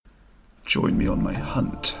Join me on my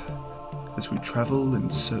hunt as we travel in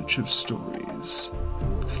search of stories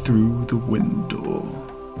through the wind door.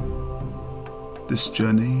 This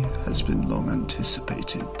journey has been long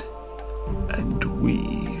anticipated, and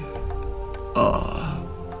we are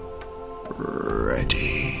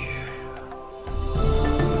ready.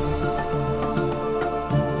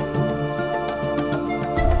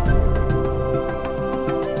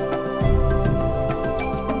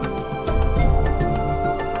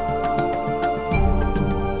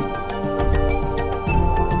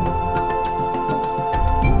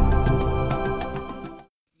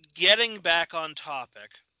 Getting back on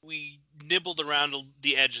topic, we nibbled around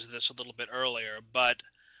the edges of this a little bit earlier, but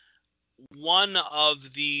one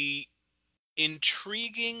of the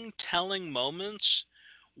intriguing, telling moments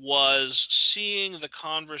was seeing the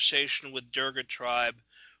conversation with Durga Tribe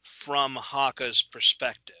from Hakka's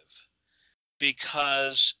perspective.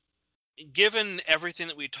 Because given everything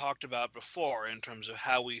that we talked about before in terms of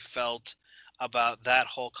how we felt about that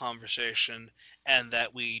whole conversation and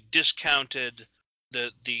that we discounted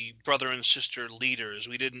the brother and sister leaders,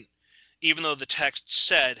 we didn't, even though the text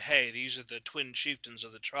said, hey, these are the twin chieftains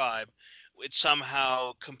of the tribe, it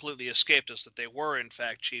somehow completely escaped us that they were in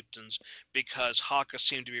fact chieftains because Hakka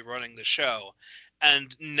seemed to be running the show.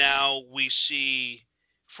 And now we see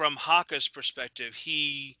from Hakka's perspective,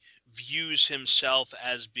 he views himself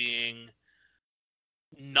as being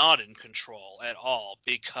not in control at all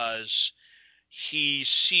because he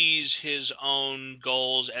sees his own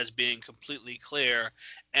goals as being completely clear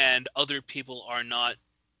and other people are not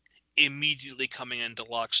immediately coming into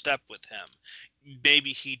lockstep with him.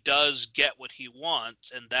 Maybe he does get what he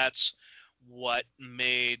wants, and that's what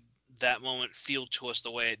made that moment feel to us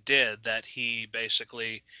the way it did, that he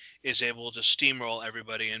basically is able to steamroll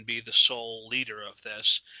everybody and be the sole leader of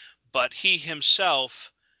this. But he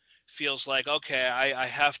himself feels like, okay, I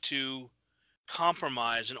have to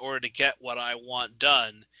compromise in order to get what I want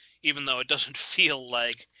done, even though it doesn't feel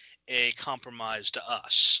like a compromise to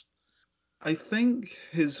us. I think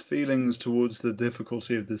his feelings towards the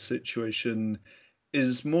difficulty of this situation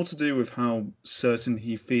is more to do with how certain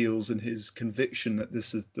he feels in his conviction that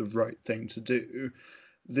this is the right thing to do.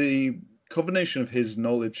 The combination of his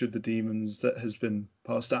knowledge of the demons that has been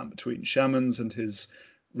passed down between shamans and his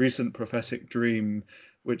recent prophetic dream,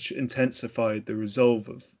 which intensified the resolve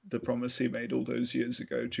of the promise he made all those years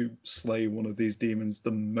ago to slay one of these demons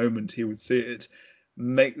the moment he would see it,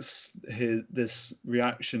 makes this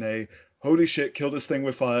reaction a holy shit, kill this thing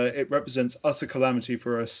with fire. It represents utter calamity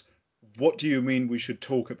for us. What do you mean we should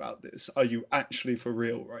talk about this? Are you actually for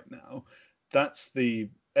real right now? That's the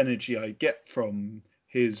energy I get from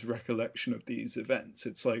his recollection of these events.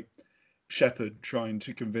 It's like Shepard trying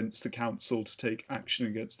to convince the council to take action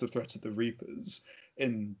against the threat of the Reapers.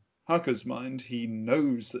 In Hakka's mind, he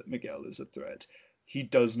knows that Miguel is a threat. He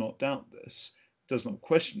does not doubt this, does not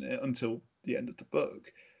question it until the end of the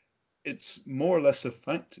book. It's more or less a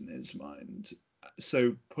fact in his mind.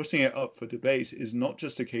 So putting it up for debate is not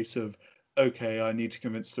just a case of, okay, I need to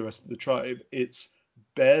convince the rest of the tribe. It's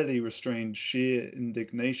barely restrained sheer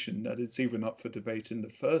indignation that it's even up for debate in the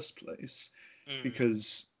first place.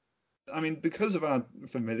 Because, because of our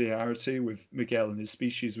familiarity with Miguel and his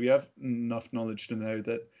species, we have enough knowledge to know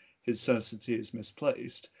that his certainty is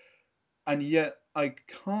misplaced. And yet, I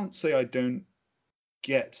can't say I don't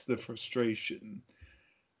get the frustration.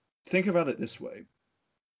 Think about it this way.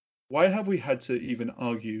 Why have we had to even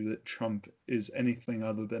argue that Trump is anything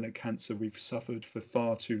other than a cancer we've suffered for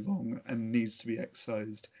far too long and needs to be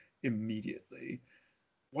excised immediately?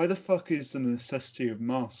 Why the fuck is the necessity of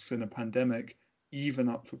masks in a pandemic even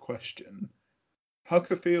up for question?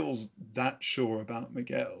 Hakka feels that sure about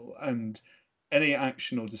Miguel, and any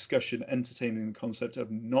action or discussion entertaining the concept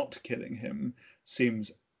of not killing him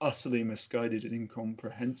seems utterly misguided and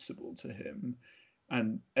incomprehensible to him.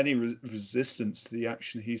 And any resistance to the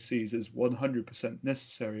action he sees as 100%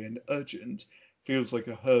 necessary and urgent feels like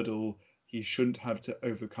a hurdle he shouldn't have to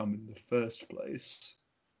overcome in the first place.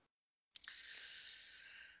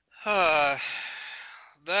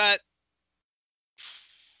 That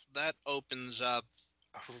opens up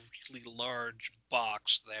a really large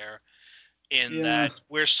box there, in that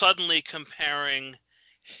we're suddenly comparing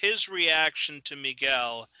his reaction to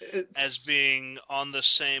Miguel as being on the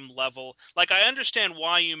same level. Like, I understand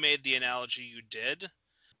why you made the analogy you did,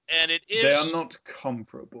 and it is... They are not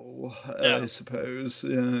comparable, I suppose.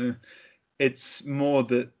 It's more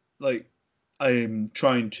that, like, I'm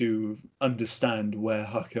trying to understand where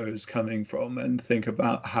Hakka is coming from and think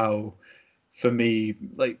about how, for me,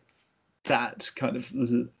 like, that kind of...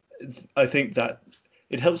 I think that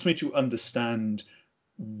it helps me to understand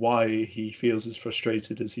why he feels as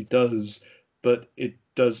frustrated as he does, but it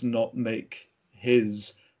does not make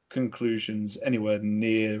his conclusions anywhere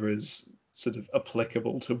near as sort of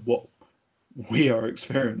applicable to what we are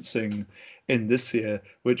experiencing in this year,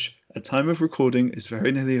 which at time of recording is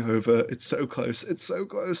very nearly over. It's so close. It's so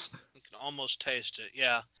close. You can almost taste it,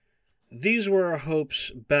 yeah. These were our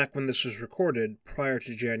hopes back when this was recorded prior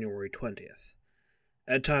to January 20th.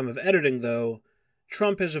 At time of editing, though,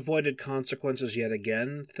 Trump has avoided consequences yet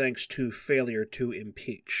again thanks to failure to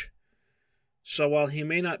impeach. So while he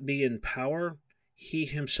may not be in power, he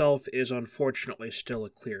himself is unfortunately still a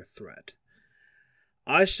clear threat.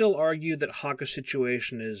 I still argue that Haka's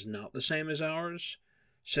situation is not the same as ours,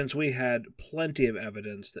 since we had plenty of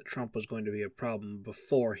evidence that Trump was going to be a problem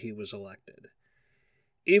before he was elected.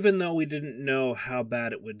 Even though we didn't know how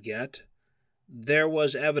bad it would get, there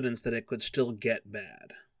was evidence that it could still get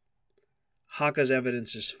bad. Haka's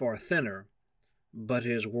evidence is far thinner, but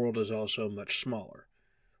his world is also much smaller,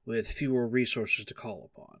 with fewer resources to call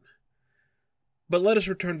upon. But let us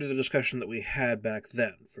return to the discussion that we had back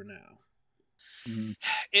then for now.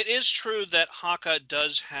 It is true that Haka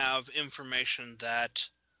does have information that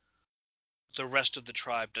the rest of the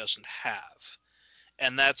tribe doesn't have.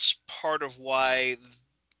 And that's part of why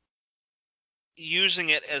using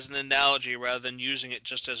it as an analogy rather than using it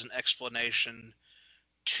just as an explanation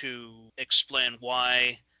to explain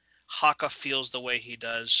why Haka feels the way he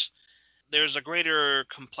does, there's a greater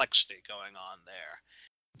complexity going on there.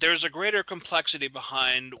 There's a greater complexity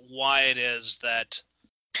behind why it is that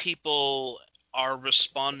people are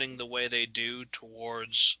responding the way they do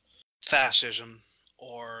towards fascism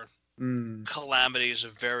or calamities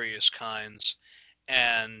of various kinds.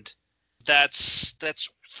 And that's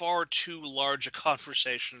far too large a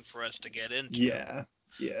conversation for us to get into.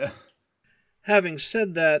 Yeah. Having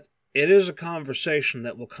said that, it is a conversation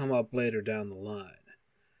that will come up later down the line,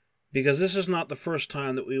 because this is not the first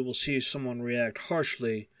time that we will see someone react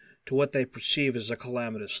harshly to what they perceive as a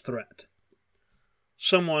calamitous threat.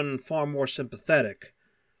 Someone far more sympathetic,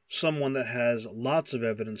 someone that has lots of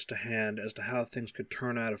evidence to hand as to how things could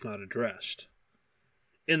turn out if not addressed.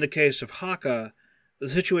 In the case of Haka, the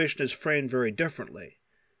situation is framed very differently,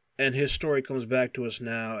 and his story comes back to us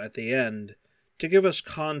now at the end to give us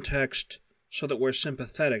context so that we're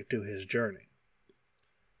sympathetic to his journey.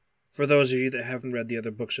 For those of you that haven't read the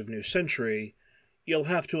other books of New Century, you'll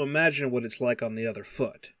have to imagine what it's like on the other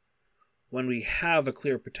foot, when we have a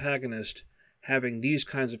clear protagonist having these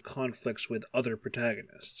kinds of conflicts with other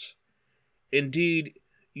protagonists. Indeed,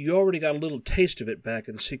 you already got a little taste of it back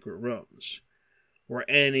in Secret Rooms, where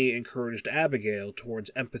Annie encouraged Abigail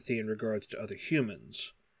towards empathy in regards to other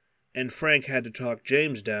humans, and Frank had to talk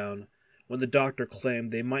James down when the doctor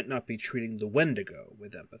claimed they might not be treating the Wendigo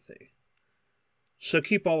with empathy. So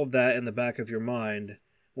keep all of that in the back of your mind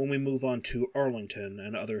when we move on to Arlington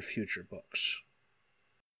and other future books.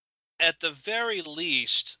 At the very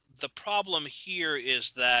least, the problem here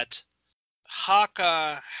is that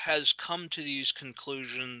Haka has come to these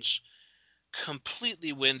conclusions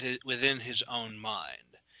completely within his own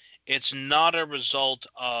mind. It's not a result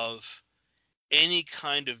of any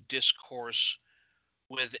kind of discourse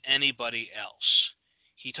with anybody else.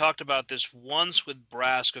 He talked about this once with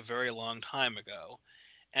Brask a very long time ago,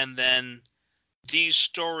 and then these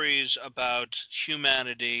stories about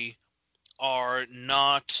humanity are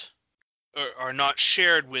not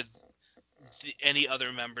shared with any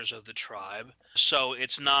other members of the tribe. So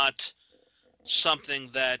it's not something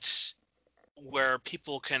that where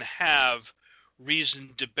people can have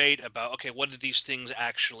reasoned debate about, okay, what do these things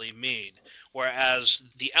actually mean? Whereas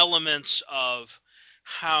the elements of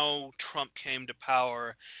how Trump came to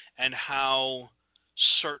power and how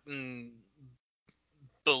certain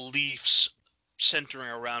beliefs centering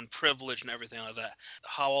around privilege and everything like that,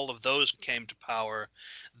 how all of those came to power,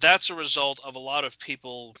 that's a result of a lot of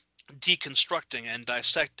people deconstructing and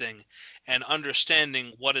dissecting and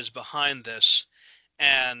understanding what is behind this,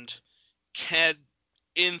 and can,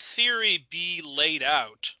 in theory, be laid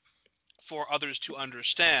out for others to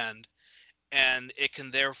understand, and it can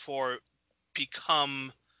therefore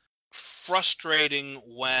become frustrating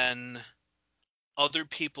when other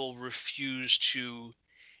people refuse to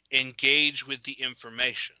engage with the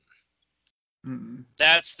information.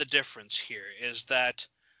 That's the difference here, is that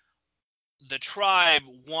the tribe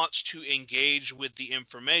wants to engage with the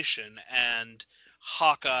information, and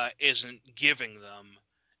Haka isn't giving them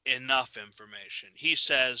enough information. He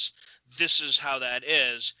says, this is how that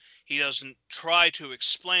is. He doesn't try to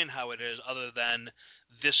explain how it is other than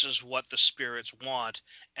this is what the spirits want,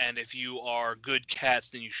 and if you are good cats,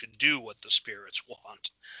 then you should do what the spirits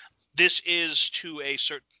want. This is, to a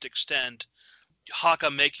certain extent, Haka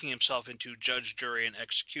making himself into judge, jury, and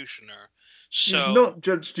executioner. He's So, not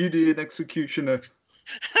judge, jury, and executioner.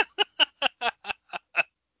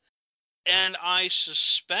 and I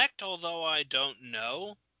suspect, although I don't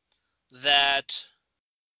know, that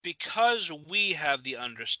because we have the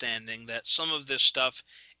understanding that some of this stuff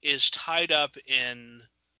is tied up in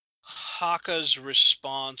Haka's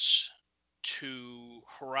response to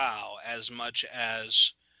Hrao as much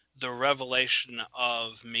as the revelation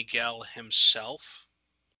of Miguel himself,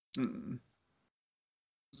 Hmm.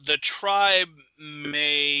 the tribe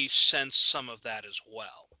may sense some of that as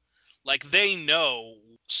well. Like, they know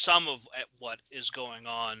some of what is going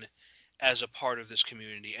on as a part of this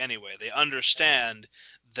community anyway. They understand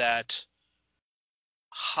that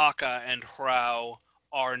Haka and Hrao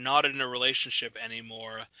are not in a relationship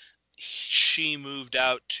anymore. She moved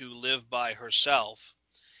out to live by herself,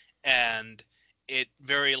 and it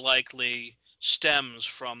very likely stems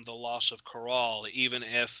from the loss of Corral, even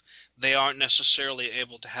if they aren't necessarily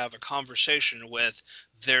able to have a conversation with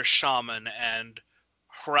their shaman and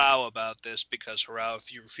Hrao about this, because Hrao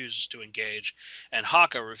refuses to engage and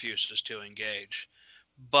Haka refuses to engage.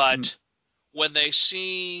 But when they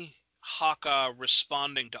see Haka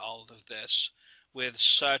responding to all of this with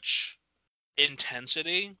such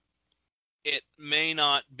intensity, it may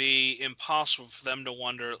not be impossible for them to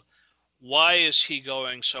wonder, why is he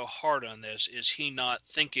going so hard on this? Is he not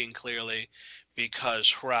thinking clearly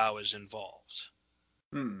because Hrao is involved?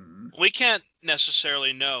 Hmm. We can't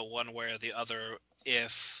necessarily know one way or the other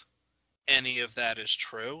if any of that is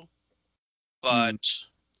true, Hmm. but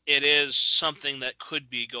it is something that could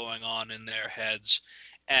be going on in their heads,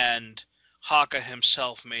 and Haka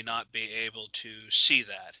himself may not be able to see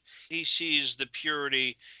that. He sees the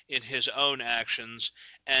purity in his own actions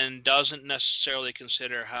and doesn't necessarily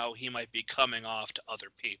consider how he might be coming off to other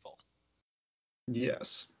people.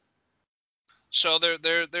 Yes. So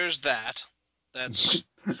there's that. That's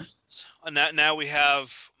now we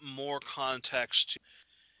have more context,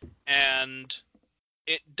 and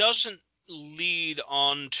it doesn't lead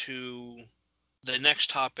on to the next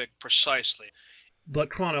topic precisely. But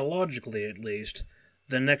chronologically, at least,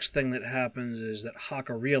 the next thing that happens is that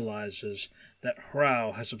Haka realizes that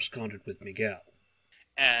Hrao has absconded with Miguel.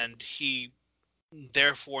 And he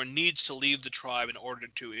therefore needs to leave the tribe in order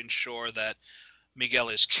to ensure that Miguel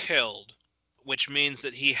is killed, which means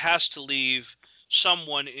that he has to leave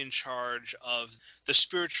someone in charge of the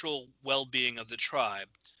spiritual well-being of the tribe,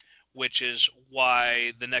 which is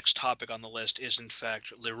why the next topic on the list is in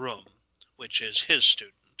fact Lirum, which is his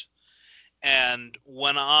student. And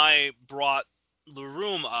when I brought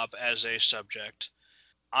Lirum up as a subject,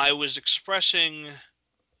 I was expressing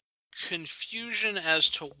confusion as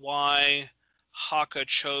to why Haka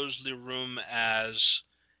chose Lirum as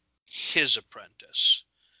his apprentice.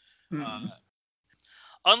 Hmm. Uh,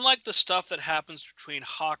 Unlike the stuff that happens between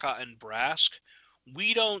Haka and Brask,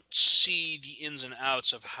 we don't see the ins and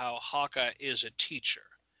outs of how Haka is a teacher,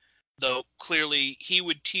 though clearly he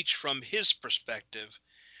would teach from his perspective,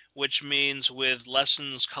 which means with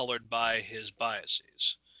lessons colored by his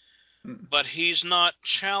biases. Hmm. But he's not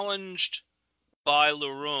challenged by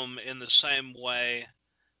Lirum in the same way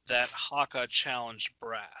that Haka challenged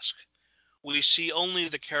Brask. We see only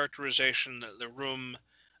the characterization that Lirum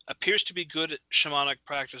appears to be good at shamanic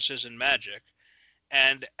practices and magic,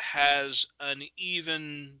 and has an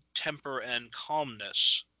even temper and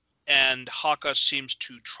calmness. And Haka seems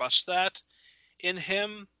to trust that in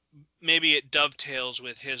him. Maybe it dovetails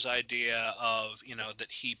with his idea of,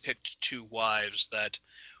 that he picked two wives that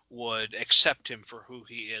would accept him for who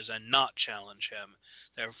he is and not challenge him.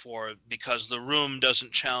 Therefore, because the room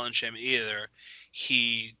doesn't challenge him either,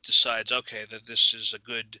 he decides, okay, that this is a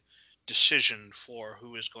good decision for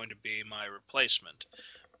who is going to be my replacement.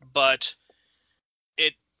 But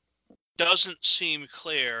it doesn't seem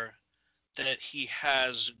clear that he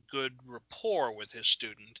has good rapport with his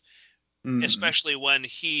student, Hmm. especially when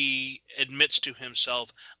he admits to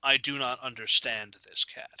himself, I do not understand this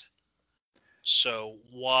cat. So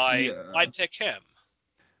why Yeah. pick him?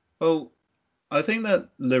 Well, I think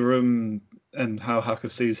that Lirum and how Haka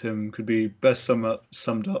sees him could be best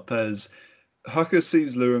summed up as Haka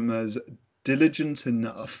sees Lirum as diligent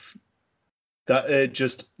enough that it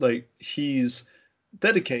just like he's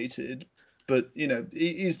dedicated, but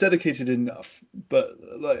he's dedicated enough, but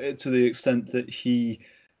like to the extent that he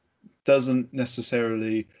doesn't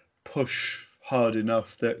necessarily push hard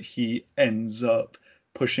enough that he ends up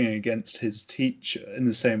pushing against his teacher in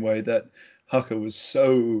the same way that Haka was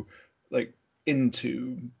so like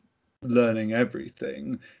into learning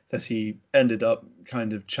everything that he ended up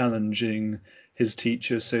kind of challenging his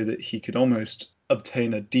teacher so that he could almost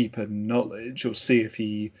obtain a deeper knowledge or see if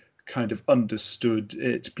he kind of understood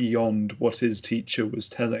it beyond what his teacher was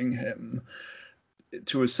telling him.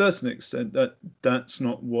 To a certain extent, that's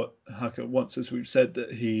not what Haka wants, as we've said,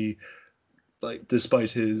 that he, like,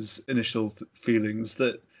 despite his initial feelings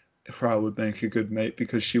that Frau would make a good mate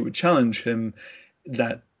because she would challenge him,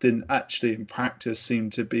 that didn't actually in practice seem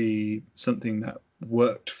to be something that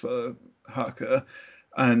worked for Haka.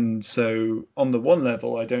 And so, on the one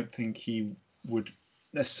level, I don't think he would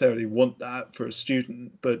necessarily want that for a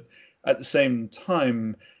student, but at the same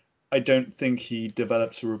time, I don't think he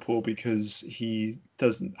develops a rapport because he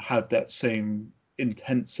doesn't have that same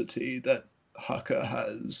intensity that Haka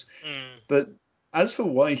has. Mm. But as for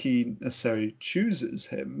why he necessarily chooses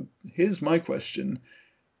him, here's my question.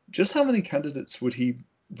 Just how many candidates would he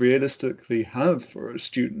realistically have for a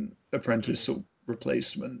student, apprentice, Mm. or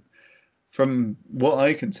replacement? From what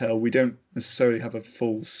I can tell, we don't necessarily have a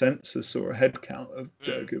full census or a head count of Mm.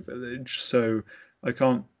 Durga village, so I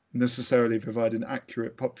can't necessarily provide an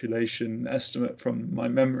accurate population estimate from my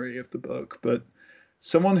memory of the book, but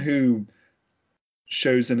someone who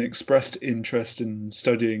shows an expressed interest in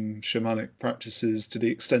studying shamanic practices to the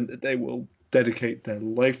extent that they will dedicate their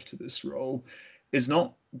life to this role is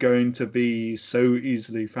not going to be so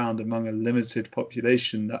easily found among a limited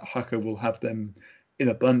population that Haka will have them in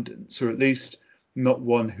abundance, or at least not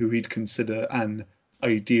one who he'd consider an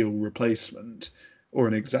ideal replacement or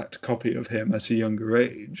an exact copy of him at a younger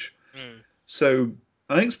age. Mm. So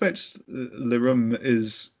I expect Lirum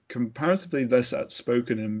is comparatively less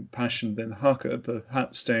outspoken and impassioned than Haka,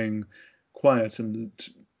 perhaps staying quiet and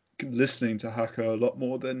listening to Haka a lot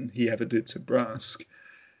more than he ever did to Brask.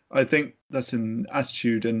 I think that an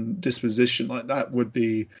attitude and disposition like that would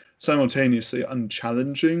be simultaneously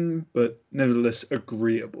unchallenging, but nevertheless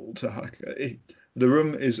agreeable to Haka. The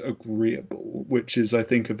room is agreeable, which is, I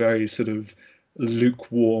think, a very sort of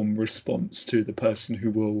lukewarm response to the person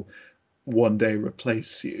who will one day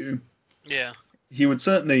replace you. Yeah. He would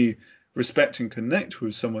certainly respect and connect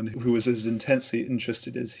with someone who was as intensely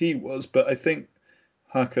interested as he was, but I think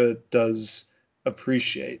Haka does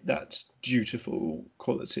appreciate that dutiful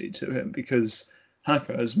quality to him because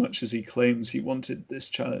Haka, as much as he claims he wanted this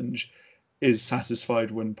challenge, is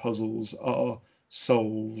satisfied when puzzles are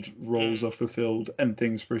solved, roles Mm. are fulfilled, and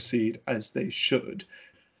things proceed as they should.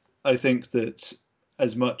 I think that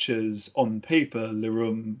as much as on paper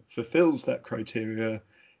Lirum fulfills that criteria,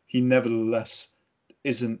 he nevertheless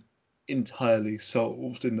isn't entirely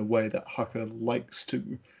solved in the way that Haka likes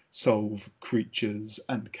to solve creatures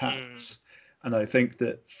and Mm. cats. And I think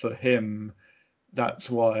that for him, that's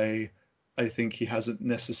why I think he hasn't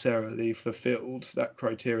necessarily fulfilled that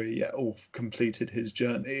criteria yet or completed his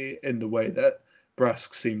journey in the way that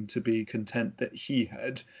Brask seemed to be content that he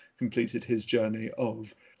had completed his journey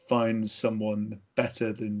of find someone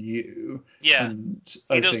better than you. Yeah. And He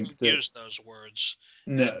I think doesn't that use those words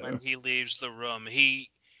when no. he leaves the room.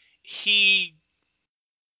 He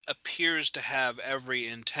appears to have every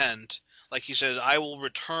intent. Like he says, I will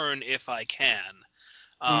return if I can.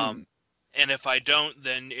 Um, Mm, and if I don't,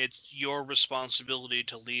 then it's your responsibility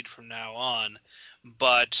to lead from now on.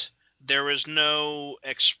 But there is no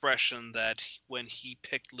expression that when he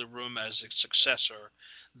picked Leroom as a successor,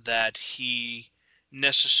 that he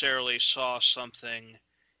necessarily saw something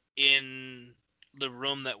in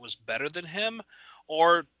Leroom that was better than him,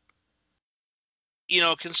 or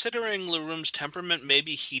considering Leroom's temperament,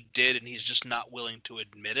 maybe he did, and he's just not willing to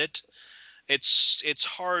admit it. It's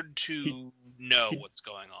hard he to know he what's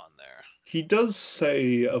going on there. he does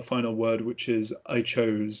say a final word, which is "I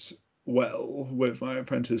chose well" with my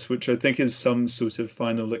apprentice, which I think is some sort of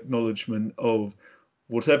final acknowledgement of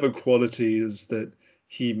whatever qualities that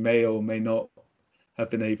he may or may not have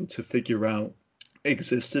been able to figure out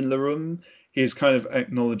exist in the room. He's kind of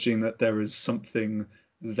acknowledging that there is something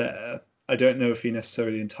there. I don't know if he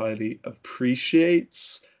necessarily entirely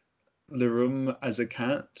appreciates Lirum as a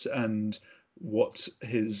cat and what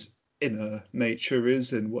his inner nature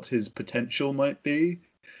is and what his potential might be.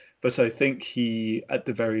 But I think he, at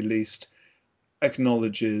the very least,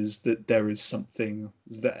 acknowledges that there is something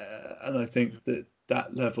there. And I think that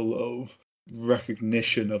that level of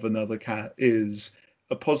recognition of another cat is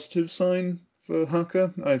a positive sign for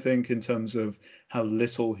Haka, I think, in terms of how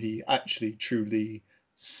little he actually truly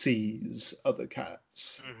sees other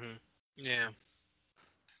cats. Hmm. Yeah.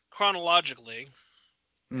 Chronologically,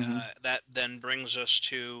 Mm-hmm. that then brings us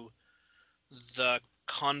to the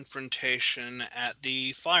confrontation at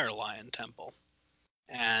the Fire Lion Temple.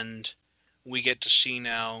 And we get to see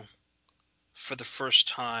now, for the first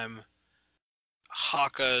time,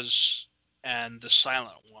 Haka's and the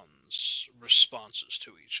Silent One's responses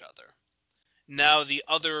to each other. Now, the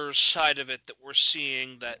other side of it that we're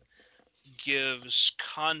seeing that gives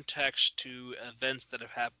context to events that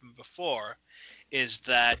have happened before is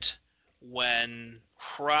that when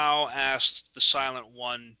Crow asked the Silent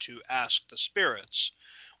One to ask the spirits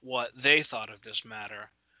what they thought of this matter,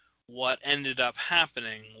 what ended up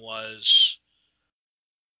happening was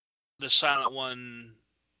the Silent One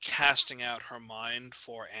casting out her mind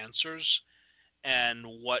for answers, and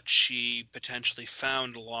what she potentially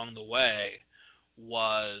found along the way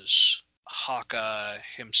was Haka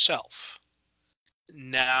himself.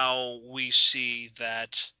 Now we see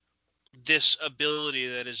that this ability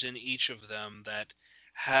that is in each of them that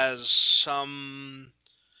has some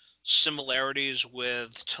similarities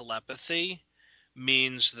with telepathy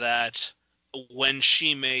means that when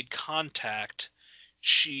she made contact,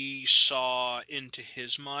 she saw into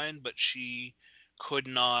his mind, but she could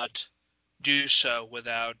not do so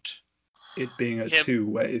without It being a him.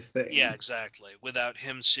 two-way Yeah, thing. exactly. Without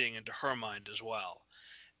him seeing into her mind as well.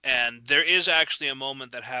 And there is actually a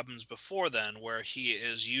moment that happens before then where he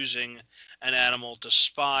is using an animal to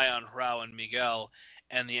spy on Rao and Miguel,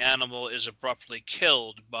 and the animal is abruptly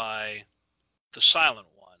killed by the Silent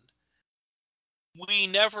One. We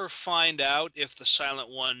never find out if the Silent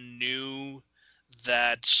One knew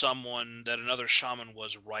that another shaman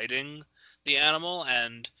was riding the animal,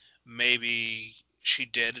 and maybe she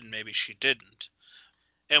did and maybe she didn't.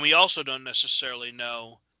 And we also don't necessarily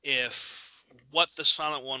know if what the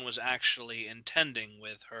Silent One was actually intending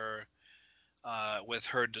with her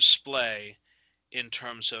display in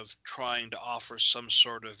terms of trying to offer some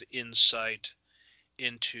sort of insight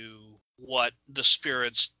into what the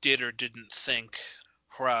spirits did or didn't think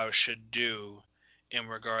Hrao should do in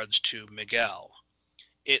regards to Miguel.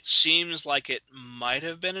 It seems like it might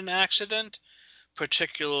have been an accident,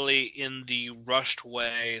 particularly in the rushed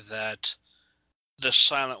way that the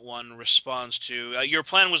Silent One responds to, your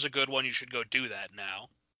plan was a good one, you should go do that now.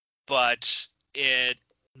 But it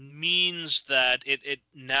means that it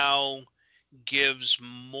now gives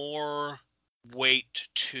more weight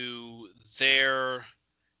to their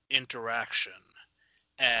interaction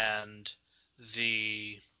and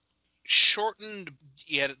the shortened,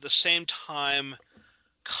 yet at the same time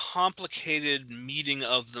complicated meeting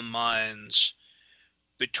of the minds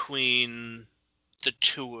between the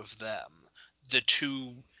two of them, the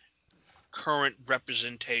two current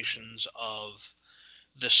representations of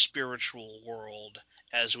the spiritual world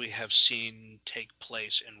as we have seen take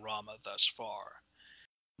place in Rama thus far.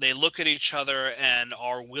 They look at each other and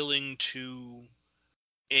are willing to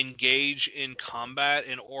engage in combat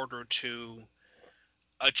in order to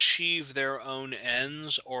achieve their own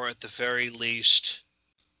ends, or at the very least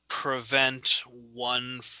prevent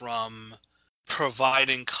one from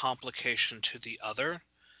providing complication to the other.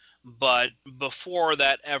 But before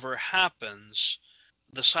that ever happens,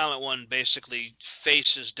 the Silent One basically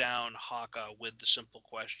faces down Haka with the simple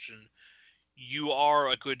question, you are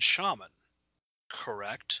a good shaman,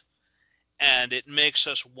 correct? And it makes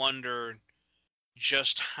us wonder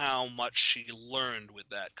just how much she learned with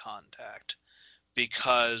that contact,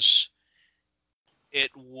 because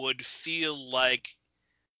it would feel like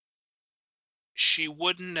she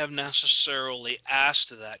wouldn't have necessarily asked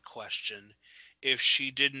that question if she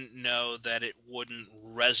didn't know that it wouldn't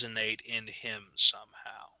resonate in him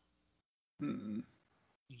somehow. Hmm.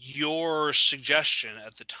 Your suggestion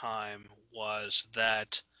at the time was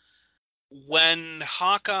that when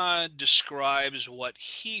Haka describes what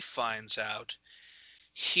he finds out,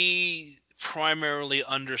 he primarily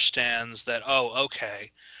understands that, oh,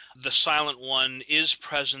 okay, the Silent One is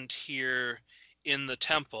present here in the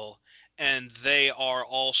temple, and they are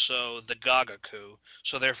also the Gagaku.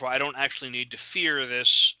 So therefore, I don't actually need to fear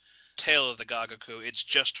this tale of the Gagaku. It's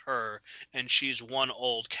just her, and she's one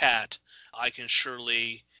old cat. I can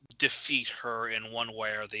surely defeat her in one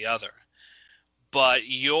way or the other. But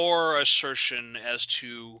your assertion as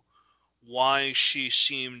to why she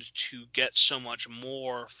seemed to get so much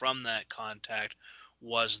more from that contact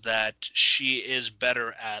was that she is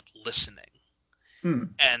better at listening, Hmm.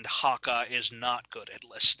 and Haka is not good at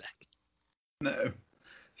listening. No.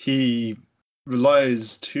 He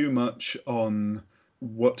relies too much on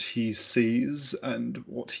what he sees and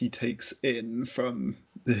what he takes in from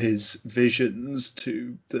his visions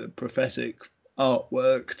to the prophetic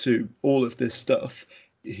artwork to all of this stuff.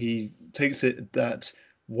 He takes it that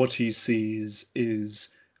what he sees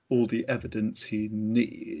is all the evidence he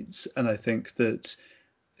needs. And I think that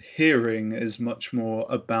hearing is much more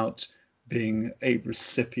about being a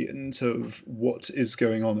recipient of what is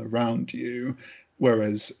going on around you,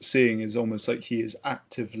 whereas seeing is almost like he is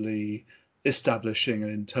actively establishing an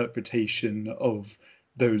interpretation of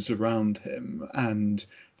those around him, and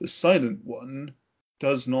the Silent One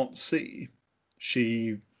does not see.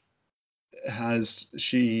 She has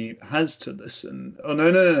to listen. Oh,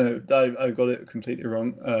 no. I got it completely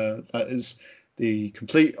wrong. That is the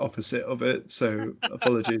complete opposite of it. So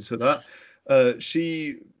apologies for that. That's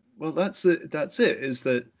it. Is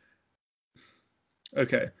that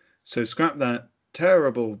okay? So scrap that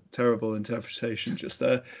terrible interpretation just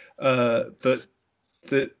there. But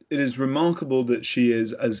that it is remarkable that she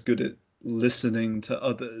is as good at listening to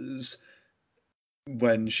others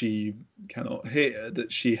when she cannot hear,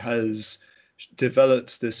 that she has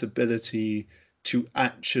developed this ability to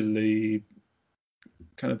actually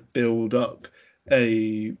kind of build up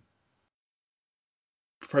a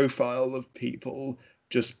profile of people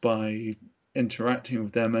just by interacting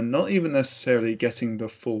with them and not even necessarily getting the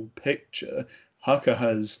full picture. Haka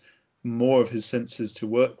has more of his senses to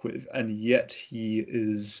work with, and yet he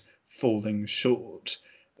is falling short.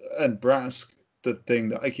 And Brask, the thing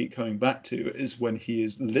that I keep coming back to, is when he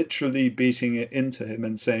is literally beating it into him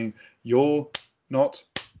and saying, "You're not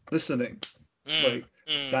listening."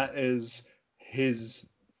 That is his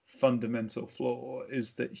fundamental flaw,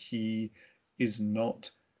 is that he is not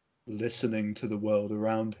listening to the world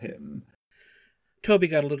around him. Toby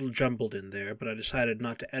got a little jumbled in there, but I decided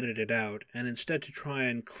not to edit it out, and instead to try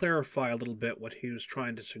and clarify a little bit what he was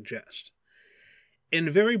trying to suggest. In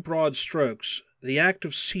very broad strokes, the act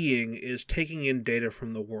of seeing is taking in data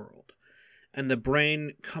from the world, and the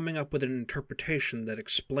brain coming up with an interpretation that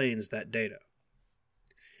explains that data.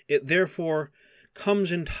 It therefore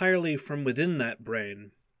comes entirely from within that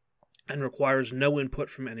brain and requires no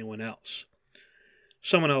input from anyone else.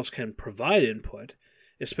 Someone else can provide input,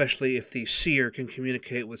 especially if the seer can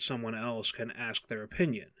communicate with someone else, can ask their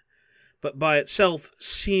opinion. But by itself,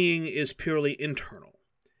 seeing is purely internal.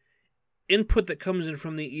 Input that comes in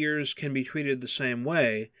from the ears can be treated the same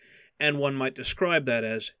way, and one might describe that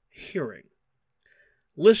as hearing.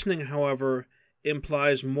 Listening, however,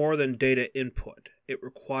 implies more than data input. It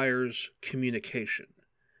requires communication.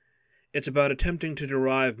 It's about attempting to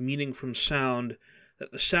derive meaning from sound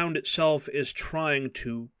that the sound itself is trying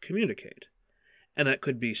to communicate. And that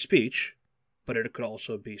could be speech, but it could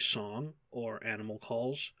also be song, or animal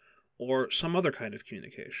calls, or some other kind of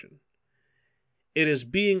communication. It is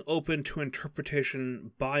being open to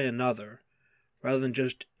interpretation by another, rather than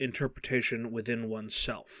just interpretation within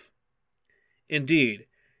oneself. Indeed,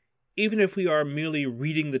 even if we are merely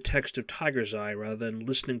reading the text of Tiger's Eye rather than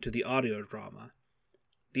listening to the audio drama,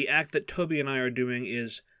 the act that Toby and I are doing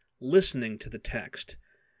is listening to the text,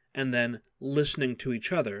 and then listening to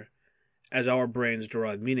each other, as our brains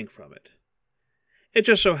derive meaning from it. It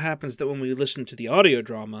just so happens that when we listen to the audio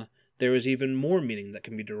drama, there is even more meaning that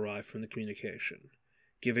can be derived from the communication,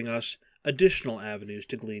 giving us additional avenues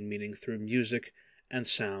to glean meaning through music and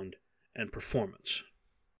sound and performance.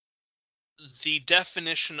 The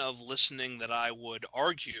definition of listening that I would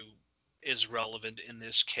argue is relevant in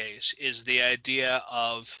this case is the idea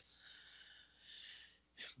of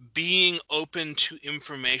being open to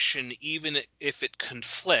information even if it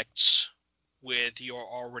conflicts with your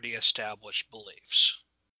already established beliefs.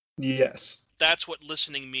 Yes. That's what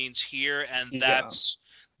listening means here, and that's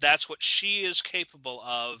what she is capable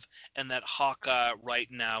of, and that Haka right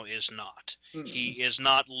now is not. He is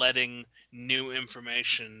not letting new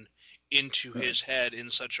information into his head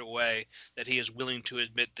in such a way that he is willing to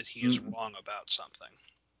admit that he is wrong about something.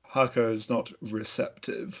 Haka is not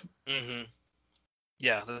receptive. Mm-hmm.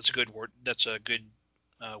 Yeah, that's a good word. That's a good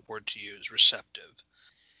word to use, receptive.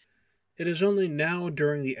 It is only now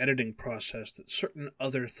during the editing process that certain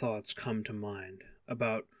other thoughts come to mind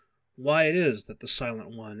about why it is that the Silent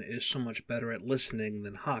One is so much better at listening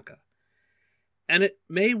than Haka. And it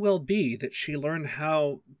may well be that she learned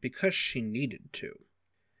how because she needed to.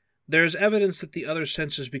 There is evidence that the other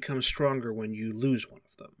senses become stronger when you lose one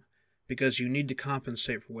of them, because you need to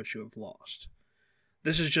compensate for what you have lost.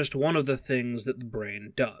 This is just one of the things that the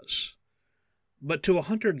brain does. But to a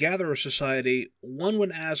hunter-gatherer society, one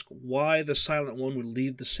would ask why the Silent One would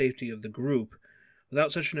leave the safety of the group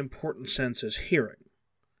without such an important sense as hearing.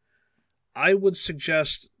 I would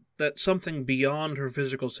suggest that something beyond her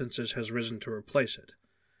physical senses has risen to replace it.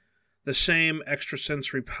 The same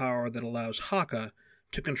extrasensory power that allows Haka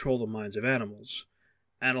to control the minds of animals,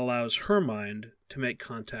 and allows her mind to make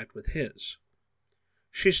contact with his.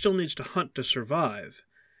 She still needs to hunt to survive,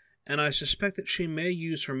 and I suspect that she may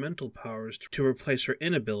use her mental powers to replace her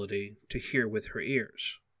inability to hear with her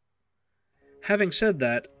ears. Having said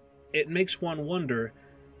that, it makes one wonder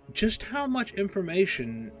just how much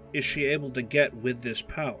information is she able to get with this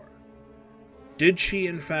power? Did she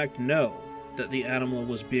in fact know that the animal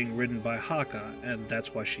was being ridden by Haka, and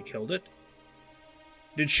that's why she killed it?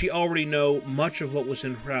 Did she already know much of what was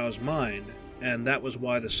in Hrao's mind, and that was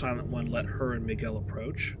why the Silent One let her and Miguel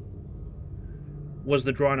approach? Was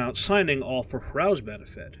the drawn-out signing all for Hrao's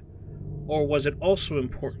benefit? Or was it also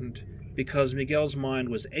important because Miguel's mind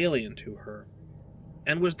was alien to her,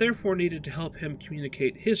 and was therefore needed to help him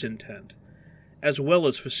communicate his intent, as well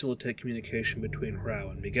as facilitate communication between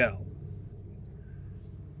Hriao and Miguel?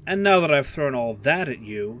 And now that I've thrown all that at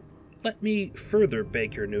you, let me further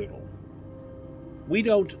bake your noodle. We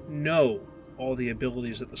don't know all the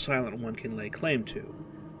abilities that the Silent One can lay claim to,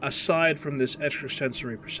 aside from this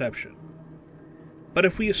extrasensory perception. But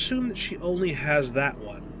if we assume that she only has that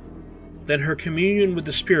one, then her communion with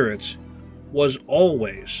the spirits was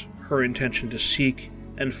always her intention to seek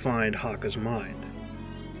and find Haka's mind.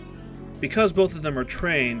 Because both of them are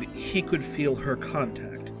trained, he could feel her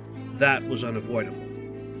contact. That was unavoidable.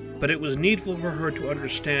 But it was needful for her to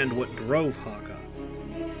understand what drove Haka,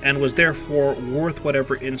 and was therefore worth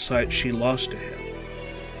whatever insight she lost to him.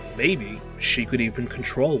 Maybe she could even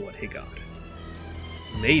control what he got.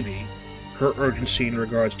 Maybe her urgency in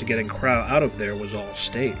regards to getting Hriao out of there was all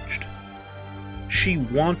staged. She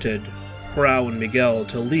wanted Hriao and Miguel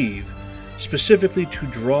to leave, specifically to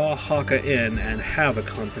draw Haka in and have a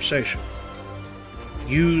conversation.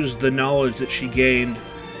 Use the knowledge that she gained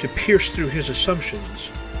to pierce through his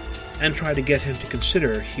assumptions and try to get him to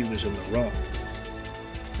consider he was in the wrong.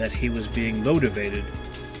 That he was being motivated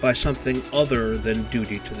by something other than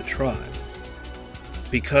duty to the tribe.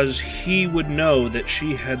 Because he would know that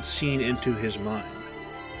she had seen into his mind,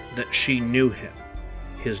 that she knew him,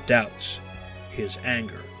 his doubts, his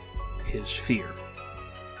anger, his fear.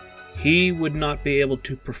 He would not be able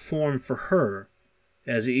to perform for her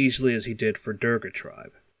as easily as he did for Durga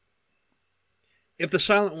tribe. If the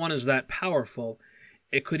Silent One is that powerful,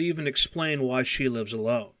 it could even explain why she lives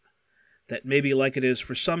alone. That maybe like it is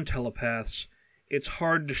for some telepaths, it's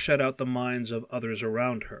hard to shut out the minds of others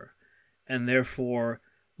around her, and therefore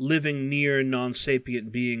living near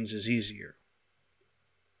non-sapient beings is easier.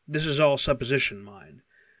 This is all supposition, mind,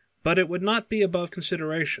 but it would not be above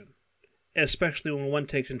consideration, especially when one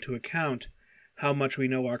takes into account how much we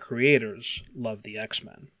know our creators love the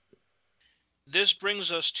X-Men. This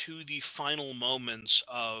brings us to the final moments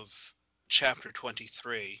of Chapter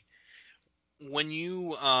 23. When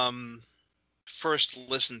you first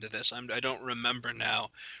listened to this, I don't remember now,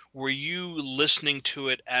 were you listening to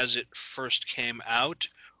it as it first came out,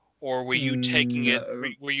 or were you taking it,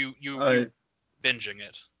 were you binging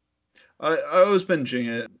it? I was binging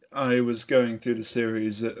it. I was going through the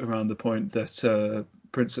series around the point that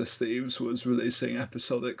Princess Thieves was releasing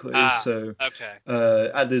episodically, so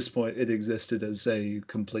okay. At this point it existed as a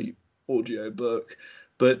complete audiobook.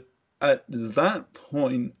 But at that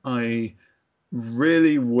point, I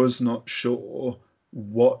really was not sure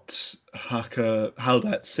what how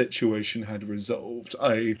that situation had resolved.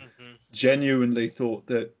 I genuinely thought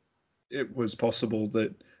that it was possible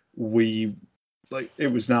that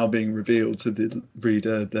it was now being revealed to the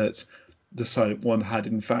reader that the Silent One had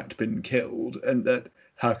in fact been killed, and that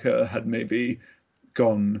Haka had maybe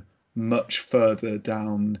gone much further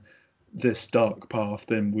down this dark path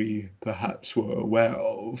than we perhaps were aware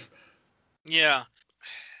of. Yeah.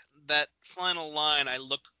 That final line, I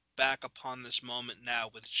look back upon this moment now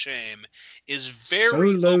with shame, is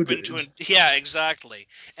very so open to... Yeah, exactly.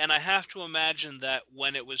 And I have to imagine that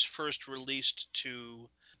when it was first released to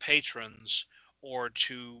patrons, or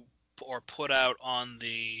put out on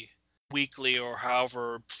the weekly or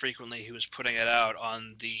however frequently he was putting it out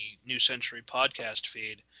on the New Century podcast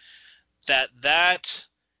feed, that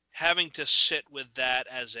having to sit with that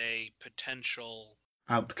as a potential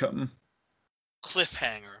outcome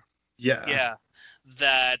cliffhanger. Yeah.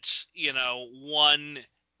 That, one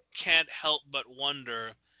can't help but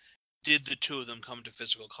wonder, did the two of them come to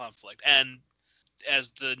physical conflict? And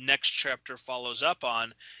as the next chapter follows up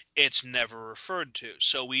on, it's never referred to.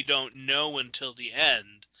 So we don't know until the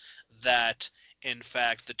end that, in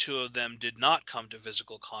fact, the two of them did not come to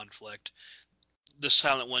physical conflict. The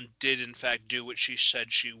Silent One did, in fact, do what she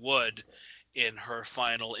said she would in her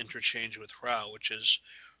final interchange with Hriao, which is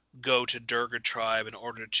go to Durga tribe in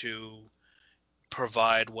order to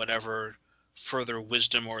provide whatever further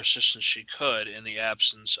wisdom or assistance she could in the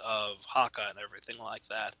absence of Haka and everything like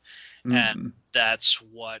that. And that's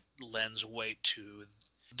what lends weight to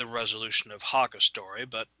the resolution of Haka's story,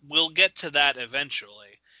 but we'll get to that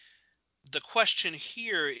eventually. The question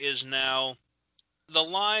here is now, the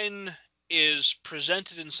line is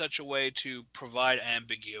presented in such a way to provide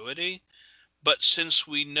ambiguity, but since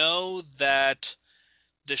we know that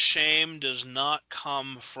the shame does not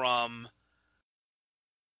come from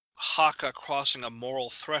Haka crossing a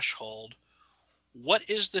moral threshold, what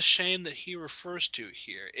is the shame that he refers to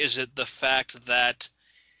here? Is it the fact that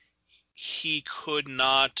he could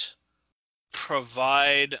not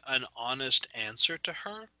provide an honest answer to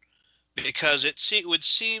her? Because it would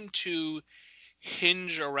seem to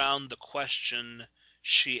hinge around the question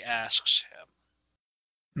she asks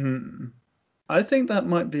him. Hmm. I think that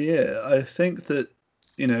might be it. I think that,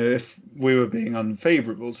 if we were being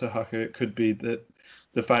unfavorable to Haka, it could be that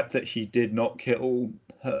the fact that he did not kill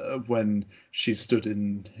her when she stood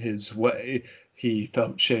in his way, he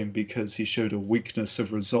felt shame because he showed a weakness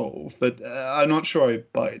of resolve. But I'm not sure I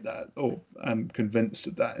buy that, or I'm convinced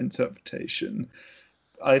of that interpretation.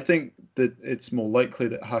 I think that it's more likely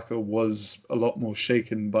that Haka was a lot more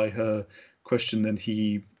shaken by her question than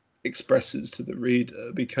he expresses to the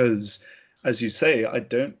reader, because, as you say, I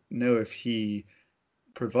don't know if he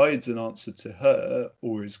provides an answer to her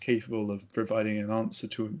or is capable of providing an answer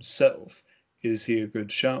to himself. Is he a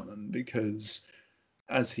good shaman? Because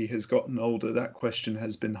as he has gotten older, that question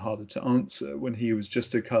has been harder to answer. When he was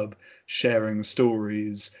just a cub sharing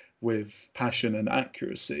stories with passion and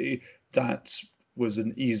accuracy, that was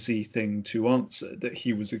an easy thing to answer, that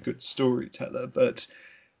he was a good storyteller. But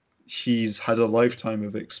he's had a lifetime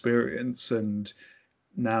of experience, and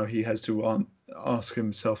now he has to ask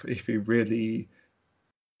himself if he really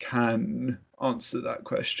can answer that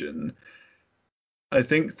question. I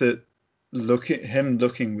think that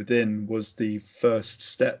looking within was the first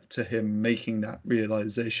step to him making that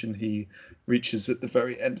realization he reaches at the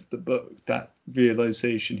very end of the book. That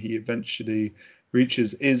realization he eventually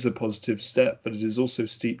reaches is a positive step, but it is also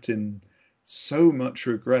steeped in so much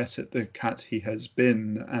regret at the cat he has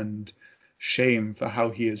been and shame for how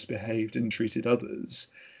he has behaved and treated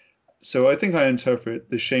others. So I think I interpret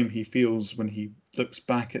the shame he feels when he looks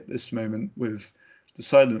back at this moment with the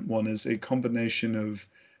Silent One as a combination of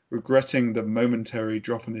regretting the momentary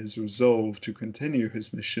drop in his resolve to continue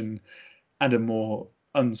his mission and a more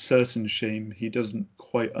uncertain shame he doesn't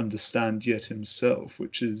quite understand yet himself,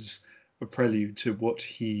 which is a prelude to what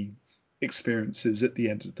he experiences at the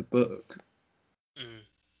end of the book. Mm.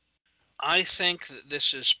 I think that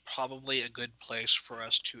this is probably a good place for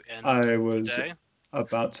us to end I for was today.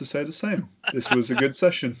 about to say the same. This was a good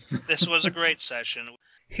session. This was a great session.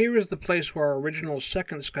 Here is the place where our original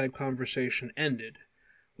second Skype conversation ended,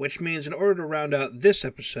 which means in order to round out this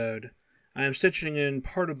episode, I am stitching in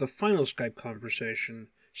part of the final Skype conversation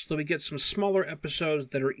so that we get some smaller episodes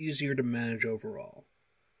that are easier to manage overall.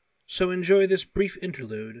 So enjoy this brief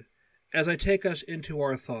interlude as I take us into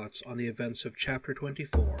our thoughts on the events of Chapter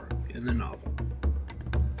 24 in the novel.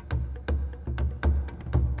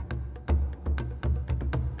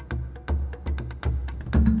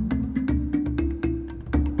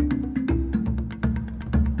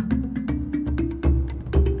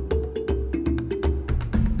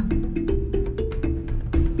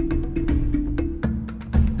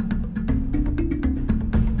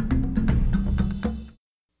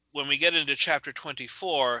 When we get into chapter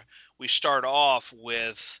 24, we start off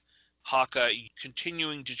with Haka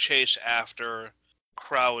continuing to chase after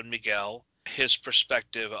Crow and Miguel, his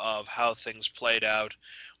perspective of how things played out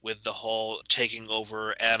with the whole taking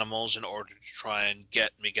over animals in order to try and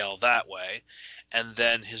get Miguel that way, and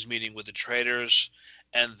then his meeting with the traders,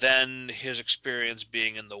 and then his experience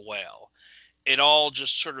being in the whale. It all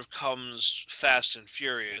just sort of comes fast and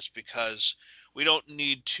furious because we don't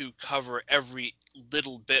need to cover every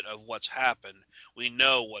little bit of what's happened. We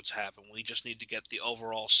know what's happened. We just need to get the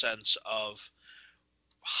overall sense of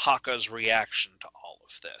Haka's reaction to all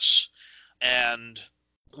of this. And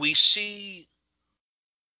we see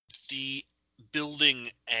the building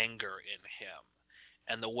anger in him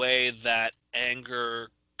and the way that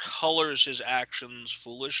anger colors his actions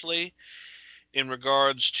foolishly in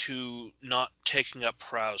regards to not taking up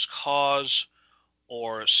Prow's cause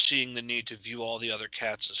or seeing the need to view all the other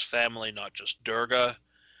cats as family, not just Durga,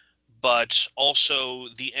 but also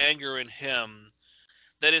the anger in him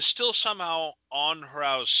that is still somehow on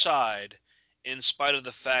Prow's side in spite of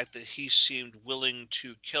the fact that he seemed willing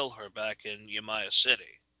to kill her back in Yamaya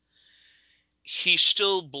City. He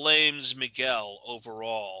still blames Miguel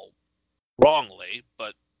overall, wrongly,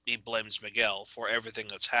 but he blames Miguel for everything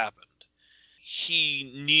that's happened.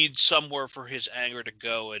 He needs somewhere for his anger to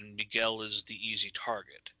go, and Miguel is the easy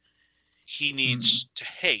target. He needs to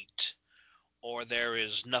hate, or there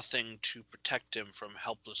is nothing to protect him from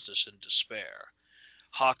helplessness and despair.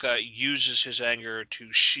 Haka uses his anger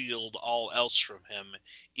to shield all else from him,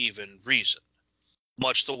 even reason,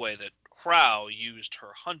 much the way that Crow used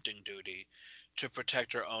her hunting duty to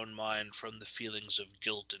protect her own mind from the feelings of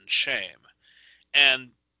guilt and shame.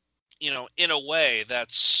 And in a way,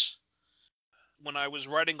 that's when I was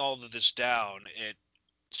writing all of this down, it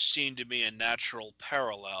seemed to me a natural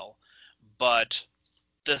parallel. But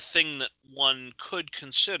the thing that one could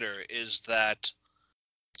consider is that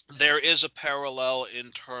there is a parallel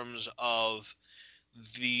in terms of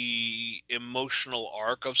the emotional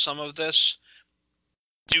arc of some of this,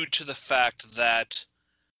 due to the fact that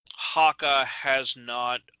Haka has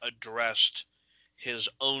not addressed his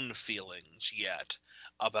own feelings yet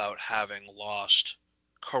about having lost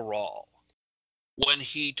Corral. When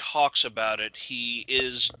he talks about it, he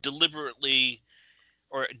is deliberately,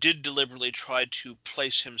 or did deliberately, try to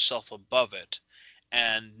place himself above it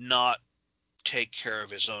and not take care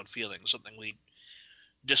of his own feelings, something we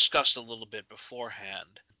discussed a little bit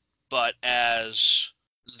beforehand. But as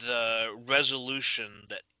the resolution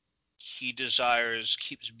that he desires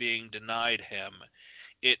keeps being denied him,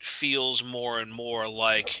 it feels more and more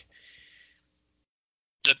like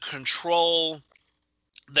the control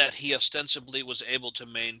that he ostensibly was able to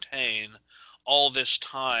maintain all this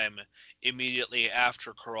time immediately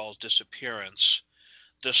after Corral's disappearance.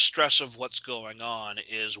 The stress of what's going on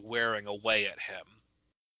is wearing away at him.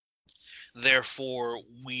 Therefore,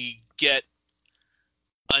 we get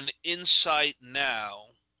an insight now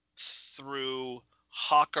through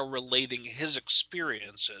Haka relating his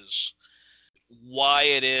experiences, why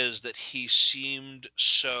it is that he seemed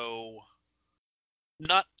so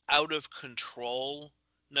not out of control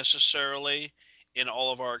necessarily in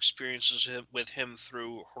all of our experiences with him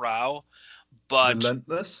through Hrao, but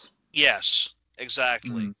Relentless. yes,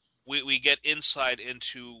 exactly. Mm. We get insight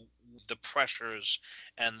into the pressures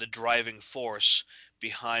and the driving force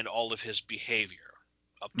behind all of his behavior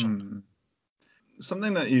up till now. Mm.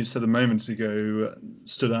 Something that you said a moment ago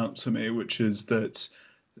stood out to me, which is that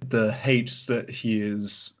the hate that he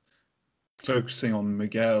is focusing on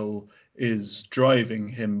Miguel is driving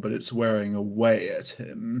him, but it's wearing away at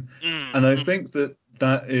him. And I Mm-hmm. think that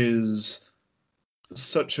that is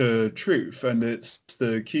such a truth, and it's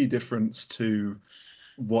the key difference to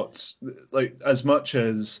what, like, as much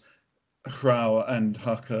as Hrao and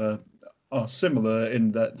Haka are similar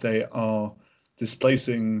in that they are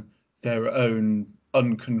displacing their own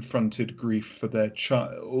unconfronted grief for their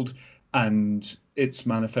child, and it's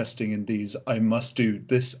manifesting in these I must do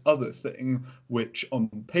this other thing, which on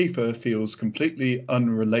paper feels completely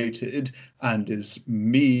unrelated and is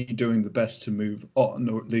me doing the best to move on,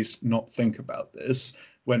 or at least not think about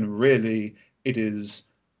this, when really it is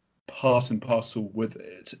part and parcel with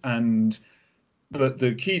it. And but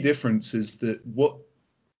the key difference is that what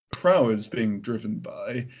Crow is being driven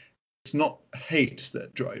by, it's not hate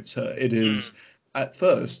that drives her. It is, at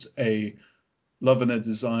first, a love and a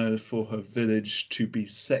desire for her village to be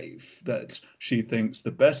safe. That she thinks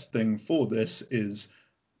the best thing for this is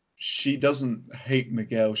she doesn't hate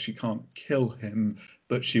Miguel, she can't kill him,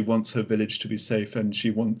 but she wants her village to be safe and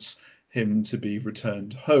she wants him to be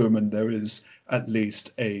returned home. And there is at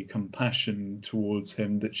least a compassion towards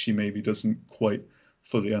him that she maybe doesn't quite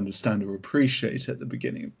fully understand or appreciate at the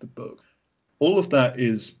beginning of the book. All of that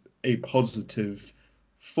is a positive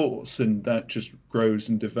force, and that just grows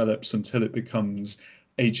and develops until it becomes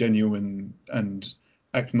a genuine and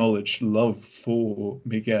acknowledged love for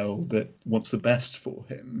Miguel that wants the best for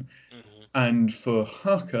him. Mm-hmm. And for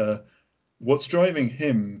Haka, what's driving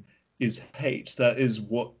him is hate. That is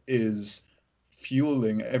what is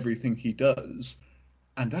fueling everything he does.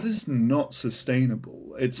 And that is not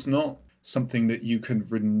sustainable. It's not something that you can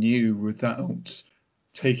renew without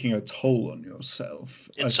taking a toll on yourself.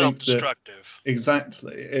 I It's think that self-destructive.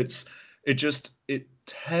 exactly. It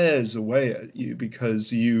tears away at you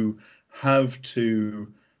because you have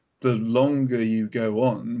to, the longer you go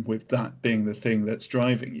on with that being the thing that's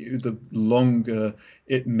driving you, the longer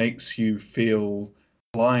it makes you feel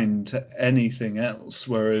blind to anything else.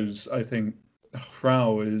 Whereas I think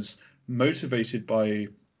Hrao is motivated by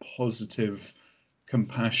positive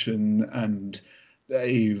compassion and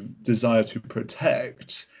a desire to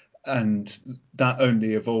protect, and that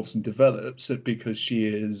only evolves and develops it because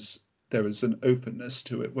there is an openness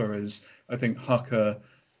to it. Whereas I think Haka,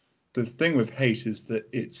 the thing with hate is that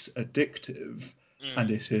it's addictive and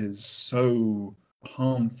Mm. it is so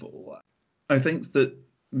harmful. I think that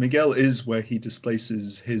Miguel is where he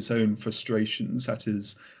displaces his own frustrations at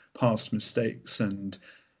his past mistakes and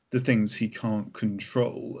the things he can't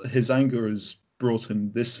control. His anger has brought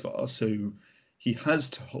him this far, so he has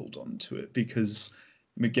to hold on to it because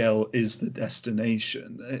Miguel is the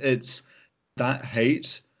destination. It's that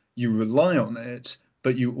hate, you rely on it,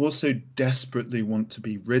 but you also desperately want to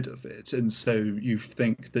be rid of it. And so you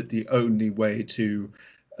think that the only way to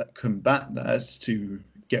combat that, to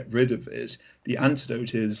get rid of it, the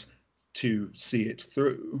antidote is to see it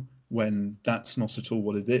through when that's not at all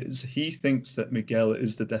what it is. He thinks that Miguel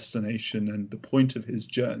is the destination and the point of his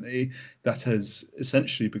journey that has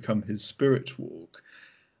essentially become his spirit walk.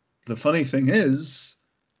 The funny thing is,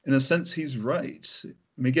 in a sense, he's right.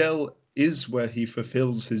 Miguel is where he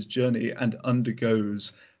fulfills his journey and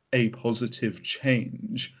undergoes a positive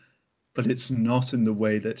change, but it's not in the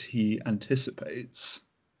way that he anticipates.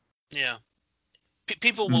 Yeah.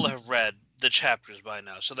 People will Mm. have read the chapters by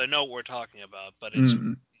now, so they know what we're talking about, but it's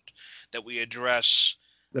Mm. important that we address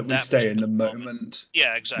That we that stay in the particular moment. moment.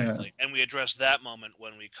 Yeah, Yeah, exactly. And we address that moment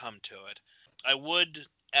when we come to it. I would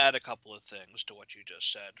add a couple of things to what you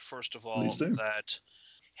just said. First of please all, do. that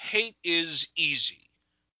hate is easy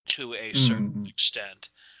to a certain Mm. extent.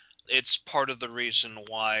 It's part of the reason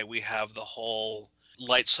why we have the whole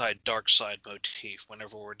light side, dark side motif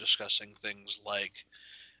whenever we're discussing things like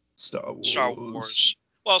Star Star Wars. Wars.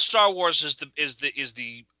 Well, Star Wars is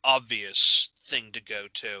the obvious thing to go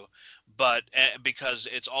to, but because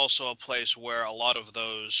it's also a place where a lot of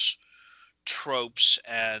those tropes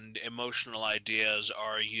and emotional ideas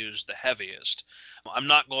are used the heaviest. I'm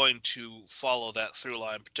not going to follow that through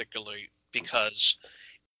line particularly because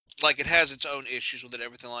like it has its own issues with it,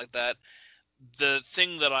 everything like that. The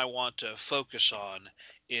thing that I want to focus on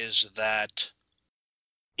is that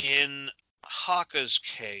in Haka's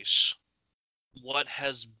case, what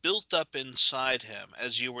has built up inside him,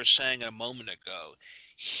 as you were saying a moment ago,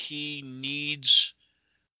 he needs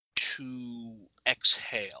to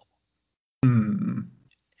exhale. Mm.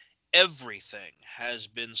 Everything has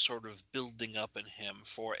been sort of building up in him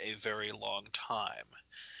for a very long time.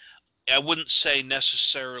 I wouldn't say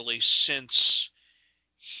necessarily since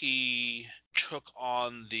he took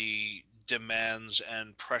on the demands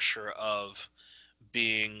and pressure of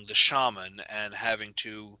being the shaman and having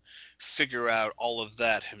to figure out all of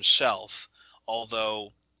that himself.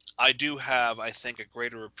 Although I do have, I think, a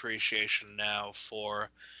greater appreciation now for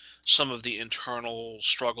some of the internal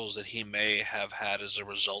struggles that he may have had as a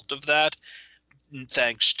result of that,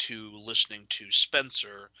 thanks to listening to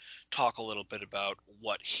Spencer talk a little bit about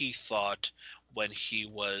what he thought when he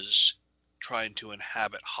was trying to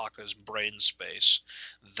inhabit Haka's brain space,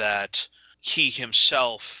 that he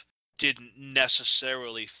himself didn't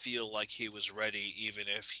necessarily feel like he was ready, even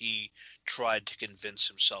if he tried to convince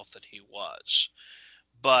himself that he was.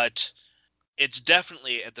 But it's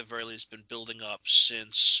definitely, at the very least, been building up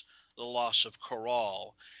since the loss of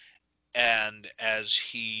Corral, and as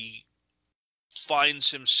he finds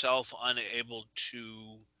himself unable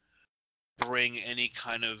to bring any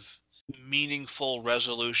kind of meaningful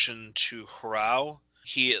resolution to Hrao,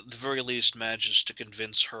 he at the very least manages to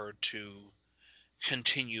convince her to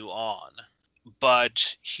continue on.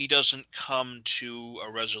 But he doesn't come to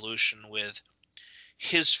a resolution with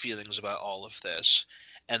his feelings about all of this.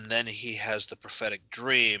 And then he has the prophetic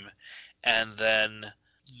dream, and then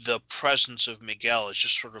the presence of Miguel is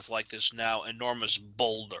just sort of like this now enormous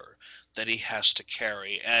boulder that he has to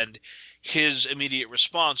carry. And his immediate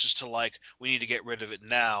response is to, like, we need to get rid of it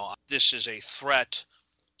now. This is a threat,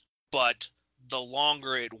 but the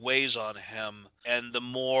longer it weighs on him and the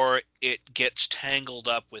more it gets tangled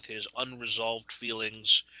up with his unresolved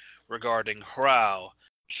feelings regarding Hrao,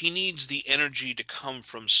 he needs the energy to come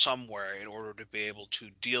from somewhere in order to be able to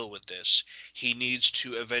deal with this. He needs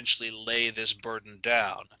to eventually lay this burden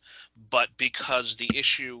down. But because the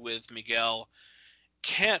issue with Miguel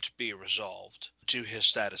can't be resolved to his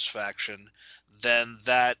satisfaction, then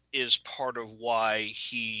that is part of why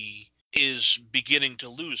he is beginning to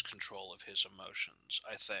lose control of his emotions,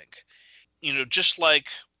 I think. You know, just like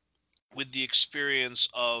with the experience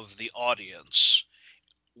of the audience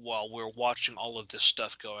while we're watching all of this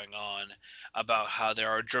stuff going on, about how there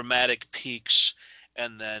are dramatic peaks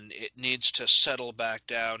and then it needs to settle back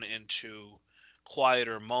down into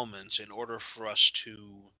quieter moments in order for us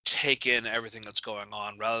to take in everything that's going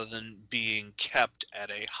on rather than being kept at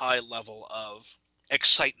a high level of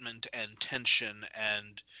excitement and tension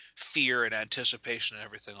and fear and anticipation and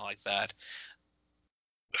everything like that.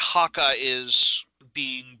 Haka is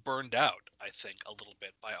being burned out, I think, a little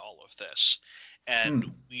bit by all of this. And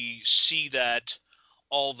Mm. we see that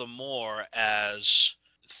all the more as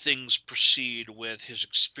things proceed with his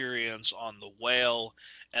experience on the whale,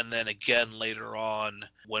 and then again later on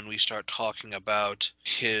when we start talking about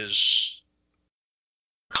his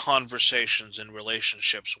conversations and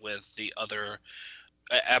relationships with the other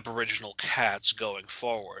Aboriginal cats going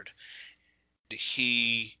forward.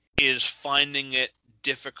 He is finding it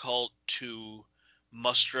difficult to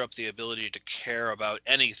muster up the ability to care about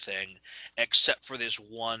anything except for this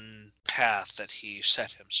one path that he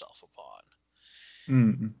set himself upon.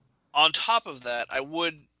 Mm. On top of that, I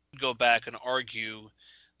would go back and argue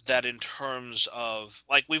that in terms of,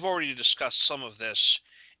 like, we've already discussed some of this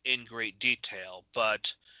in great detail,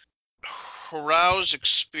 but Hurao's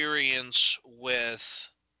experience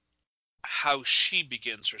with how she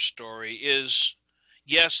begins her story is,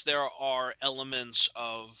 yes, there are elements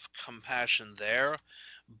of compassion there,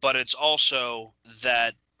 but it's also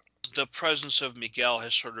that the presence of Miguel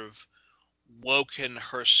has sort of woken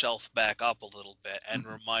herself back up a little bit and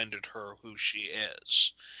reminded her who she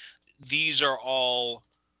is. These are all,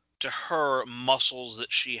 to her, muscles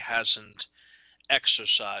that she hasn't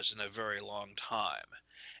exercised in a very long time.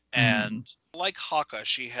 And like Haka,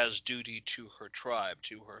 she has duty to her tribe,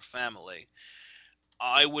 to her family.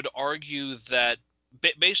 I would argue that,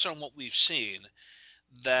 based on what we've seen,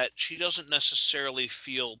 that she doesn't necessarily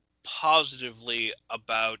feel positively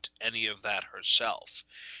about any of that herself.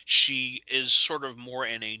 She is sort of more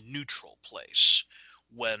in a neutral place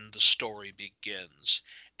when the story begins,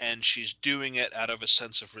 and she's doing it out of a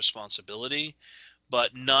sense of responsibility,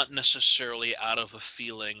 but not necessarily out of a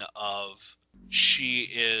feeling of she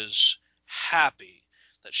is happy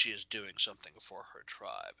that she is doing something for her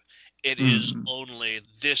tribe. It is only,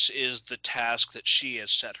 this is the task that she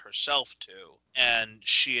has set herself to, and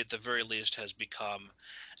she at the very least has become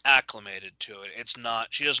acclimated to it. It's not,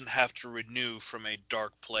 she doesn't have to renew from a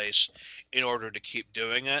dark place in order to keep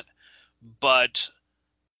doing it, but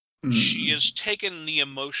she has taken the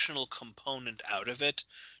emotional component out of it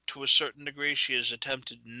to a certain degree. She has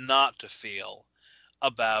attempted not to feel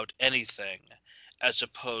about anything, as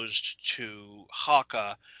opposed to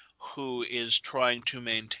Haka, who is trying to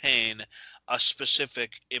maintain a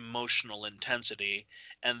specific emotional intensity,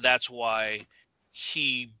 and that's why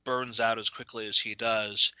he burns out as quickly as he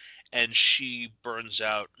does, and she burns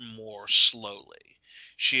out more slowly.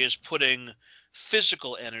 She is putting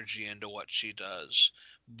physical energy into what she does,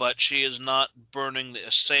 but she is not burning the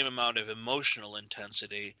same amount of emotional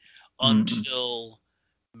intensity until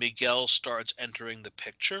Miguel starts entering the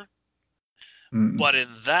picture. But in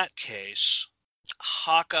that case,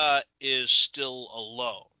 Haka is still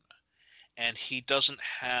alone, and he doesn't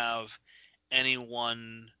have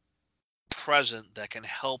anyone present that can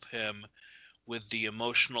help him with the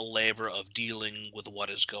emotional labor of dealing with what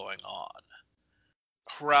is going on.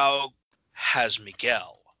 Hurao has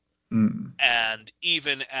Miguel, and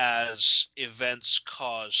even as events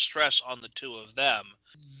cause stress on the two of them,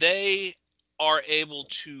 they are able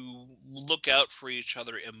to look out for each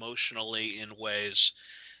other emotionally in ways.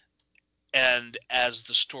 And as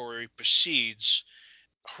the story proceeds,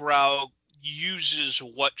 Hurao uses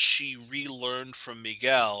what she relearned from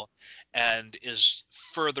Miguel and is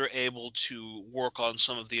further able to work on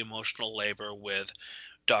some of the emotional labor with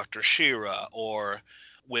Dr. Shira, or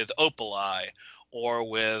with Opalai, or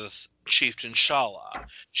with Chieftain Shala.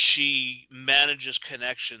 She manages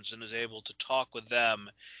connections and is able to talk with them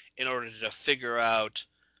in order to figure out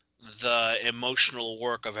the emotional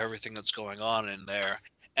work of everything that's going on in there,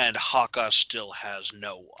 and Haka still has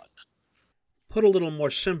no one. Put a little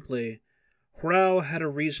more simply, Hurao had a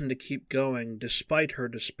reason to keep going despite her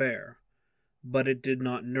despair, but it did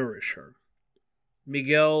not nourish her.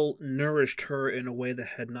 Miguel nourished her in a way that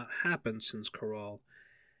had not happened since Corral,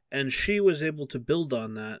 and she was able to build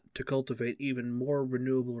on that to cultivate even more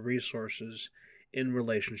renewable resources in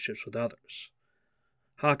relationships with others.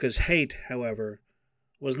 Haka's hate, however,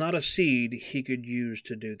 was not a seed he could use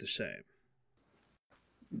to do the same.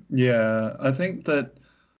 Yeah, I think that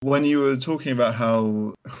when you were talking about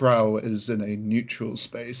how Hrao is in a neutral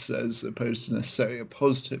space as opposed to necessarily a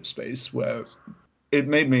positive space, where it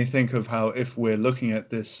made me think of how if we're looking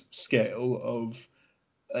at this scale of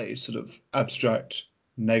a sort of abstract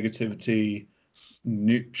negativity,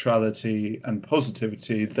 neutrality, and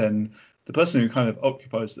positivity, then the person who kind of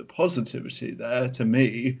occupies the positivity there, to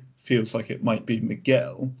me, feels like it might be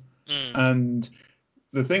Miguel. And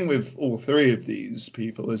the thing with all three of these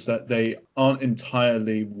people is that they aren't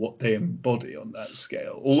entirely what they embody on that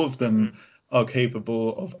scale. All of them are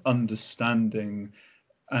capable of understanding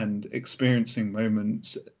and experiencing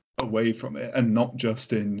moments away from it, and not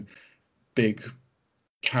just in big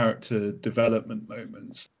character development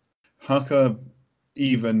moments. Haka,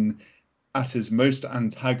 even at his most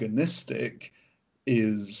antagonistic,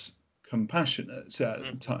 is compassionate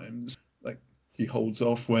at times. Like, he holds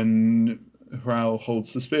off when Hrao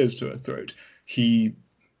holds the spears to her throat. He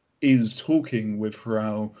is talking with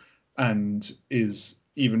Hrao and is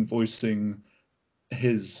even voicing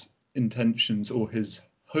his intentions or his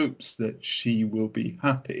hopes that she will be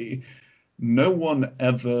happy. No one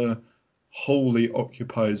ever wholly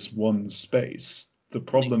occupies one space. The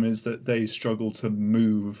problem is that they struggle to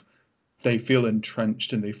move. They feel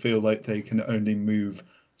entrenched and they feel like they can only move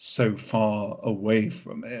so far away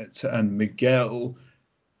from it. And Miguel,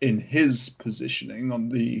 in his positioning on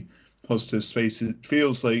the positive space, it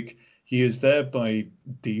feels like he is there by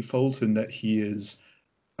default in that he is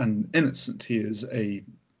an innocent. He is a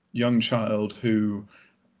young child who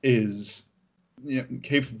is,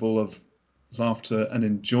 capable of laughter and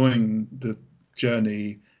enjoying the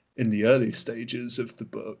journey in the early stages of the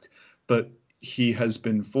book, but he has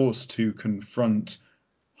been forced to confront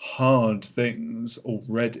hard things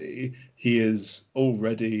already. He has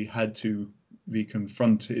already had to be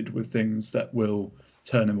confronted with things that will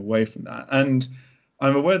turn him away from that. And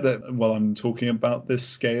I'm aware that while I'm talking about this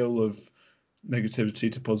scale of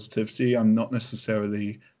negativity to positivity, I'm not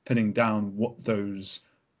necessarily pinning down what those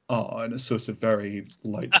are in a sort of very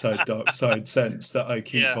light side, dark side sense that I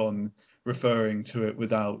keep Yeah. on referring to it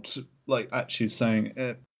without like actually saying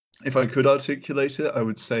it. If I could articulate it, I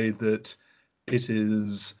would say that it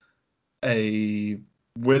is a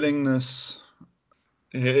willingness.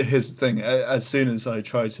 Here's the thing: as soon as I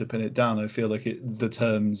try to pin it down, I feel like the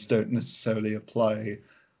terms don't necessarily apply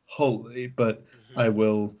wholly. But I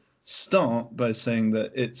will start by saying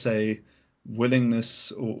that it's a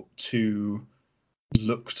willingness to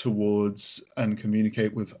look towards and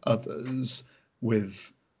communicate with others,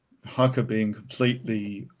 with Haka being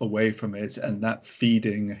completely away from it and that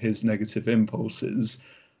feeding his negative impulses.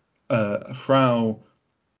 Frau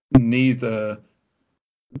neither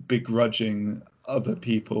begrudging other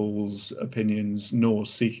people's opinions nor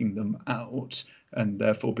seeking them out, and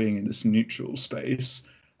therefore being in this neutral space.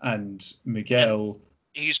 And Miguel,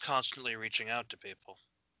 he's constantly reaching out to people.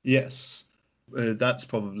 Yes, that's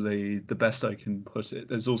probably the best I can put it.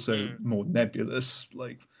 There's also more nebulous,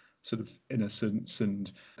 like sort of innocence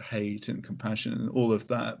and hate and compassion and all of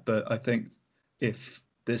that. But I think if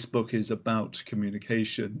this book is about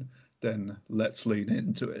communication, then let's lean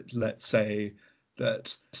into it. Let's say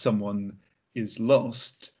that someone is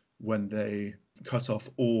lost when they cut off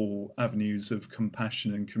all avenues of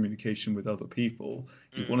compassion and communication with other people.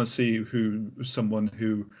 You want to see someone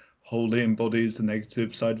who wholly embodies the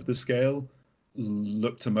negative side of the scale,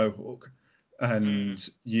 look to Mohawk. And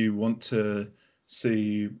you want to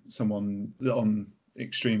see someone on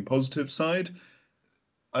extreme positive side.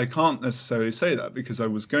 I can't necessarily say that because I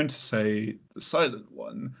was going to say the Silent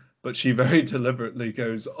One, but she very deliberately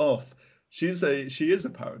goes off. She is a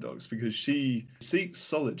paradox because she seeks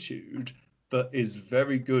solitude, but is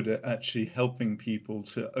very good at actually helping people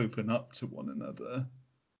to open up to one another.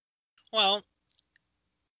 Well,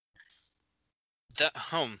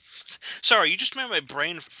 sorry, you just made my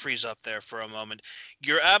brain freeze up there for a moment.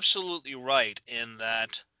 You're absolutely right in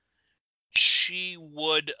that she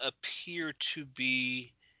would appear to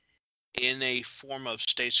be in a form of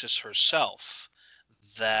stasis herself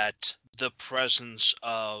that the presence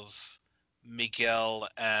of Miguel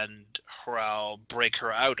and Hrao break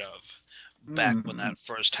her out of back when that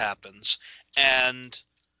first happens. And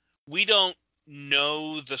we don't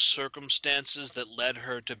know the circumstances that led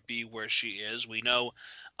her to be where she is. We know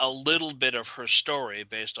a little bit of her story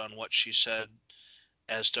based on what she said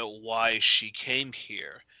as to why she came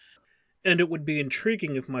here. And it would be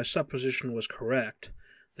intriguing if my supposition was correct,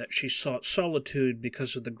 that she sought solitude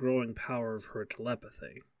because of the growing power of her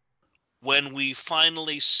telepathy. When we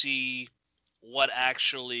finally see what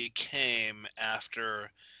actually came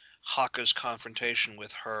after Haka's confrontation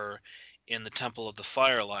with her in the Temple of the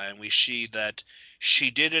Fire Lion, we see that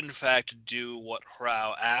she did in fact do what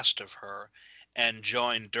Hrao asked of her and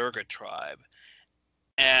join Durga tribe.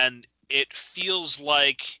 And it feels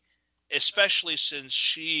like, especially since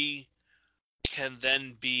she can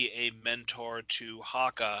then be a mentor to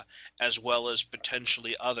Haka as well as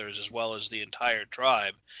potentially others, as well as the entire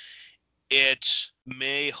tribe, it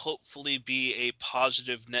may hopefully be a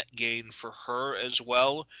positive net gain for her as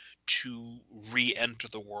well to re-enter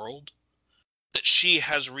the world. That she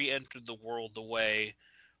has re-entered the world the way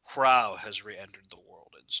Hrao has re-entered the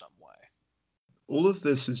world in some way. All of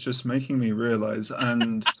this is just making me realize,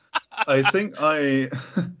 and I think I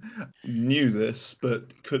knew this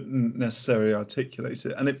but couldn't necessarily articulate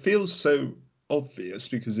it. And it feels so obvious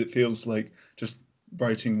because it feels like just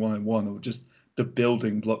writing 101 or just the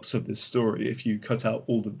building blocks of this story if you cut out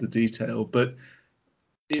all of the detail. But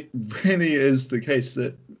it really is the case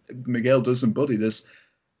that Miguel does embody this.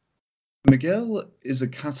 Miguel is a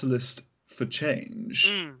catalyst for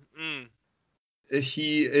change.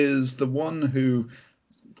 He is the one who,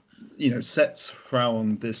 sets Frau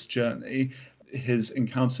on this journey. His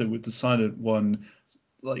encounter with the Silent One,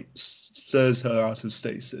 stirs her out of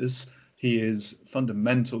stasis. He is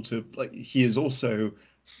fundamental to, he is also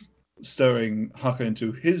stirring Haka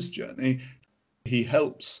into his journey. He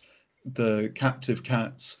helps the captive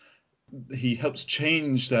cats, he helps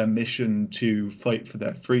change their mission to fight for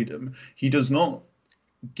their freedom. He does not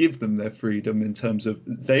give them their freedom in terms of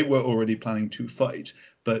they were already planning to fight,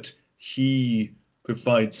 but he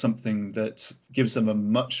provides something that gives them a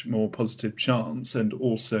much more positive chance and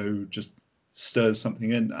also just stirs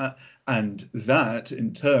something in that. And that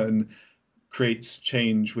in turn creates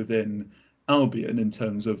change within Albion in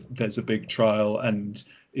terms of there's a big trial, and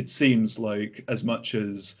it seems like as much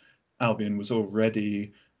as Albion was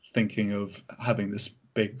already thinking of having this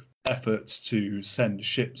big effort to send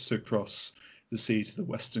ships across the sea to the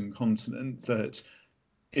Western continent, that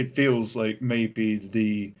it feels like maybe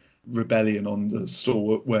the rebellion on the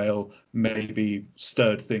Stalwart Whale maybe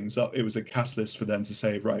stirred things up. It was a catalyst for them to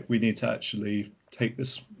say, right, we need to actually take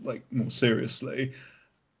this like more seriously.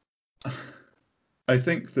 I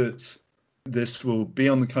think that this will be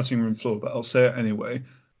on the cutting room floor, but I'll say it anyway.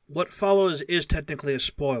 What follows is technically a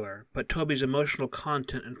spoiler, but Toby's emotional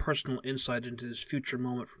content and personal insight into this future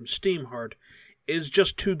moment from Steamheart is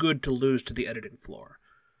just too good to lose to the editing floor.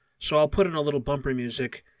 So I'll put in a little bumper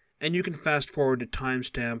music, and you can fast forward to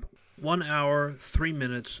timestamp 1 hour, 3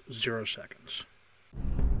 minutes, 0 seconds.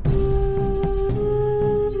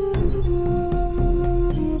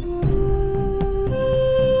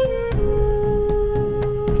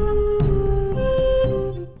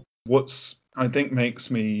 What's I think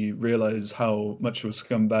makes me realize how much of a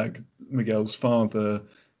scumbag Miguel's father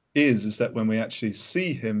is that when we actually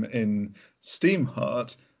see him in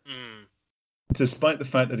Steamheart, despite the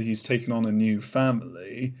fact that he's taken on a new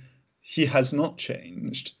family, he has not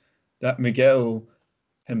changed. That Miguel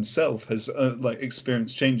himself has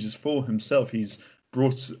experienced changes for himself. He's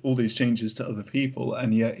brought all these changes to other people,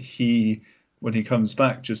 and yet he, when he comes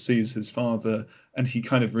back, just sees his father, and he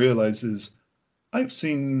kind of realizes, I've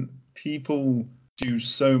seen people do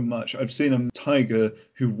so much. I've seen a tiger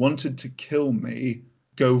who wanted to kill me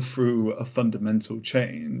go through a fundamental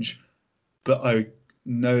change, but I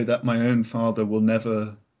know that my own father will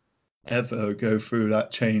never, ever go through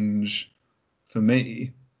that change for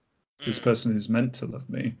me. This person who's meant to love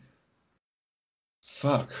me.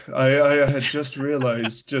 Fuck. I had just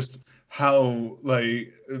realized just how,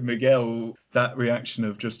 like, Miguel, that reaction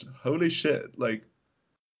of just, holy shit, like,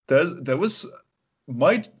 there was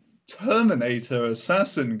my Terminator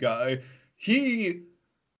assassin guy, he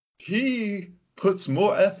puts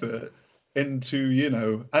more effort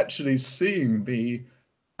into, actually seeing me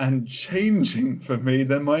and changing for me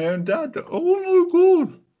than my own dad. Oh my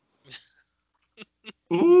god.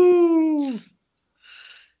 Ooh.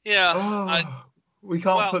 Yeah. Oh, we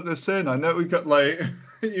can't put this in. I know we got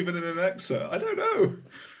even in an excerpt. I don't know.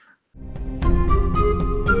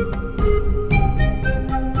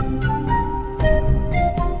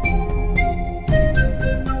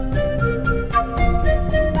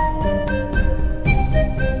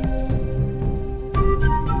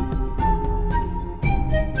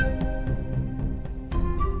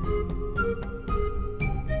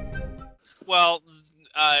 Well,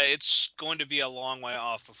 it's going to be a long way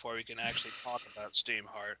off before we can actually talk about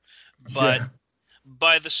Steamheart. But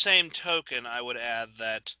by the same token, I would add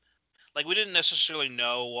that, we didn't necessarily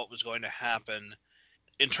know what was going to happen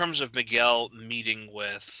in terms of Miguel meeting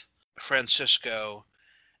with Francisco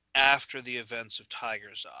after the events of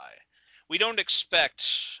Tiger's Eye. I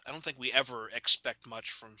don't think we ever expect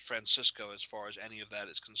much from Francisco as far as any of that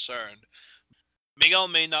is concerned. Miguel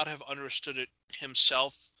may not have understood it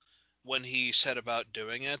himself when he set about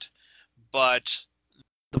doing it, but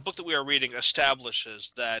the book that we are reading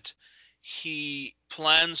establishes that he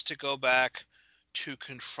plans to go back to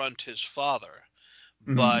confront his father,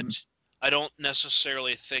 but I don't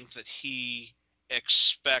necessarily think that he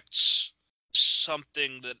expects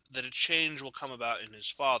something that a change will come about in his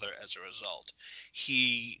father as a result.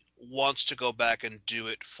 He wants to go back and do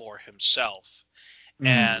it for himself.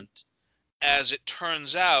 And as it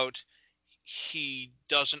turns out, he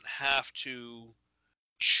doesn't have to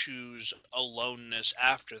choose aloneness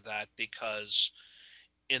after that, because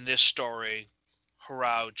in this story,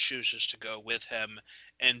 Harao chooses to go with him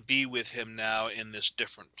and be with him now in this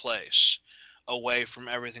different place, away from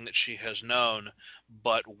everything that she has known,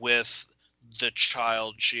 but with the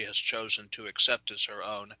child she has chosen to accept as her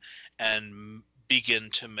own and begin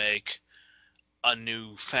to make a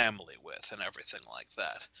new family with and everything like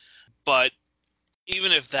that. But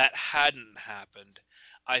even if that hadn't happened,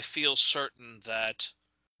 I feel certain that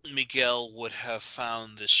Miguel would have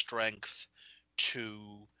found the strength to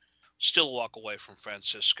still walk away from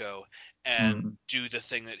Francisco and do the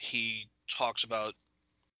thing that he talks about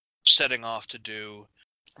setting off to do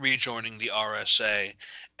rejoining the RSA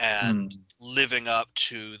and living up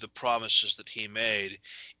to the promises that he made,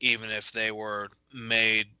 even if they were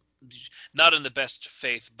made not in the best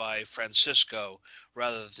faith by Francisco,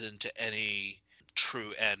 rather than to any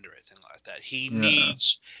true end or anything like that. He Yeah.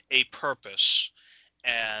 needs a purpose,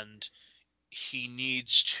 and he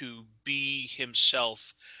needs to be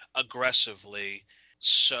himself aggressively.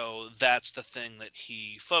 So that's the thing that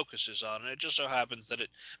he focuses on. And it just so happens that it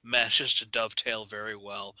manages to dovetail very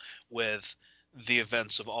well with the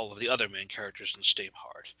events of all of the other main characters in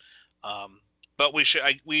Steamheart. But we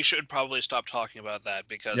should probably stop talking about that,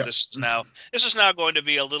 because Yep. this is now going to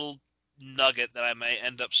be a little nugget that I may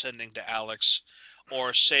end up sending to Alex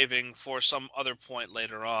or saving for some other point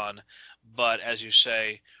later on. But as you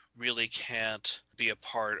say, really can't be a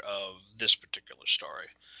part of this particular story.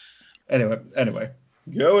 Anyway,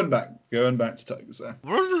 going back to Tigers there.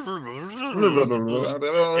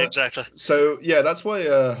 Exactly. So yeah, that's why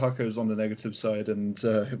Hako's on the negative side and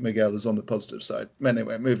Miguel is on the positive side.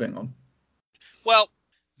 Anyway, moving on. Well,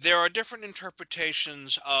 there are different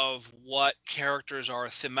interpretations of what characters are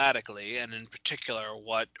thematically, and in particular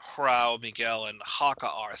what Joao, Miguel, and Haka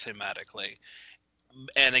are thematically.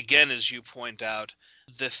 And again, as you point out,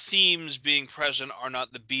 the themes being present are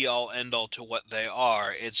not the be-all, end-all to what they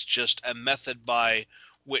are. It's just a method by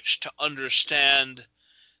which to understand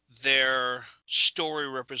their story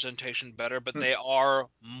representation better, but they are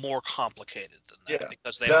more complicated than that, Yeah,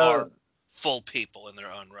 because they are the full people in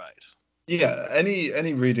their own right. yeah,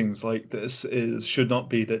 any readings like this should not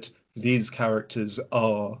be that these characters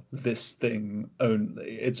are this thing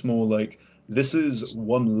only. It's more like this is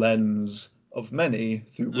one lens of many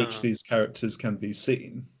through which Uh, these characters can be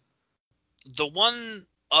seen. the one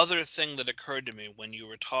other thing that occurred to me when you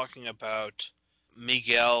were talking about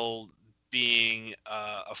Miguel being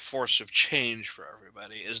a force of change for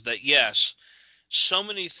everybody is that, yes, so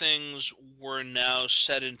many things were now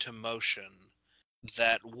set into motion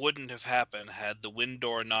that wouldn't have happened had the wind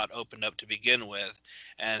door not opened up to begin with,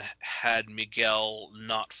 and had Miguel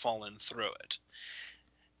not fallen through it.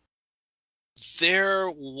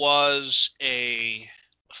 There was a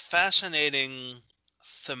fascinating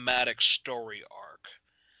thematic story arc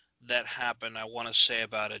that happened, I want to say,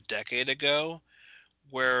 about a decade ago,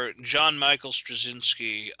 where John Michael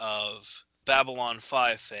Straczynski of Babylon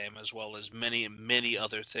 5 fame, as well as many, many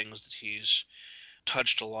other things that he's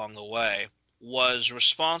touched along the way, was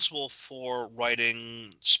responsible for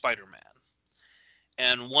writing Spider-Man.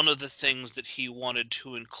 And one of the things that he wanted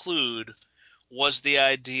to include was the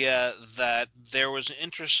idea that there was an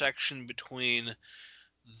intersection between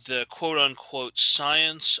the quote-unquote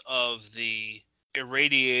science of the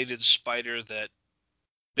irradiated spider that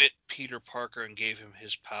bit Peter Parker and gave him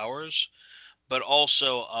his powers, but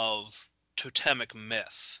also of totemic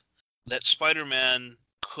myth. That Spider-Man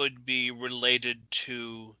could be related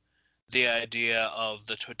to the idea of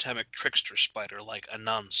the totemic trickster spider like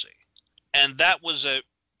Anansi. And that was a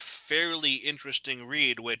fairly interesting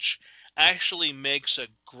read, which actually makes a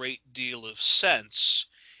great deal of sense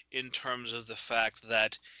in terms of the fact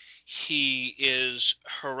that he is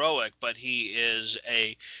heroic, but he is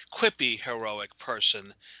a quippy heroic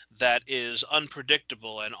person that is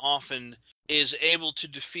unpredictable and often is able to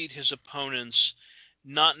defeat his opponents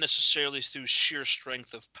not necessarily through sheer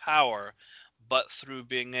strength of power, but through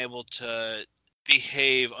being able to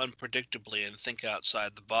behave unpredictably and think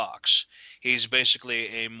outside the box. He's basically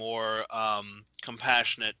a more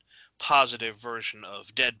compassionate, positive version of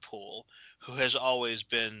Deadpool, who has always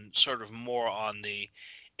been sort of more on the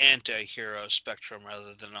anti-hero spectrum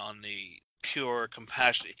rather than on the pure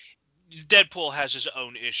compassionate. Deadpool has his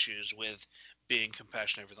own issues with being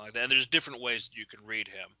compassionate and everything like that, and there's different ways that you can read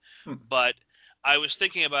him. Hmm. But I was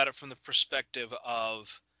thinking about it from the perspective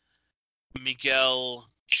of Miguel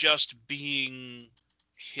just being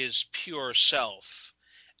his pure self,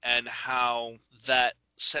 and how that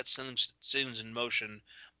sets things in motion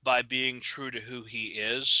by being true to who he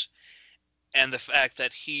is, and the fact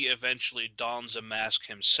that he eventually dons a mask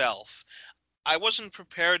himself. I wasn't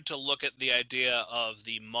prepared to look at the idea of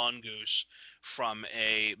the mongoose from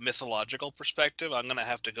a mythological perspective. I'm going to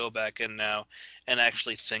have to go back in now and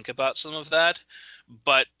actually think about some of that.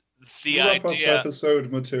 But the Wrap up idea,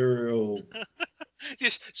 episode material.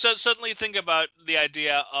 just so suddenly think about the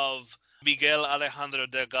idea of Miguel Alejandro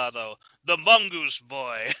Delgado, the mongoose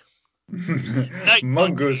boy, night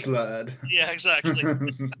Mongoose monkey. lad. Yeah, exactly.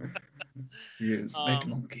 Yes, night Um,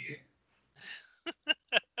 monkey.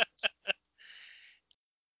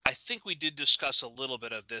 I think we did discuss a little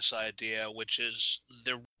bit of this idea, which is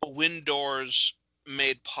the wind doors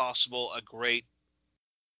made possible a great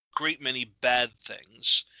many bad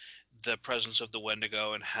things. the presence of the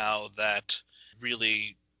Wendigo and how that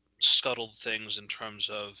really scuttled things in terms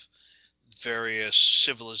of various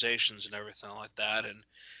civilizations and everything like that, and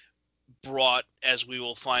brought, as we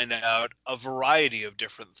will find out, a variety of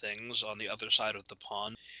different things on the other side of the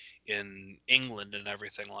pond in England and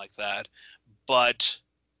everything like that. But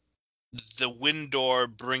the Windor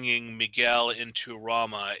bringing Miguel into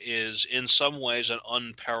Rama is in some ways an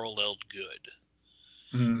unparalleled good.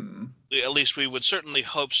 At least we would certainly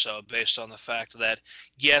hope so, based on the fact that,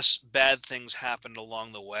 yes, bad things happened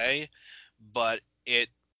along the way, but it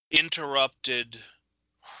interrupted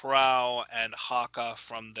Hrao and Haka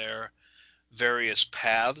from their various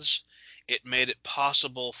paths. It made it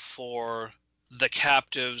possible for the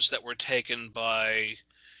captives that were taken by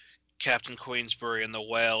Captain Queensbury and the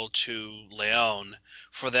Whale to Leon,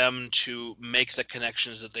 for them to make the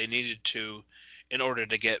connections that they needed to in order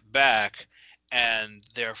to get back, and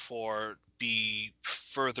therefore be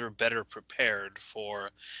further better prepared for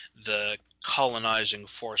the colonizing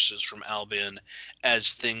forces from Albion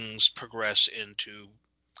as things progress into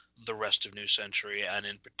the rest of New Century, and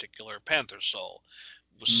in particular Panther Soul.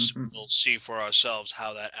 We'll see for ourselves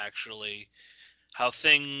how that actually, how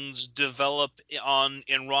things develop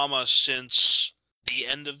in Rama since the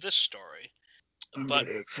end of this story. I'm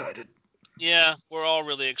really excited. Yeah, we're all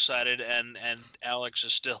really excited, and Alex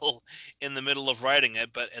is still in the middle of writing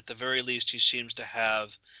it, but at the very least he seems to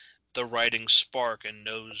have the writing spark and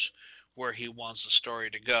knows where he wants the story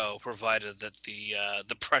to go, provided that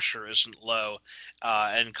the pressure isn't low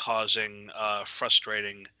and causing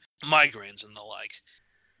frustrating migraines and the like.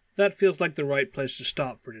 That feels like the right place to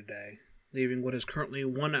stop for today, leaving what is currently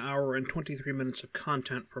 1 hour and 23 minutes of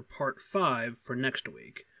content for Part 5 for next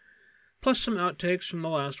week, plus some outtakes from the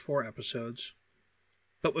last 4 episodes.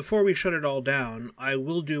 But before we shut it all down, I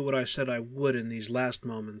will do what I said I would in these last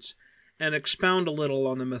moments, and expound a little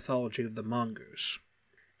on the mythology of the mongoose.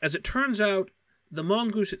 As it turns out, the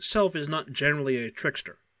mongoose itself is not generally a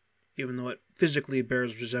trickster, even though it physically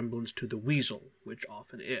bears resemblance to the weasel, which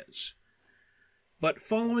often is. But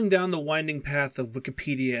following down the winding path of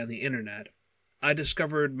Wikipedia and the internet, I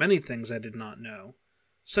discovered many things I did not know,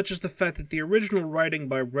 such as the fact that the original writing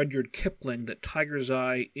by Rudyard Kipling that Tiger's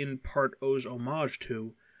Eye in part owes homage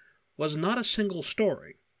to was not a single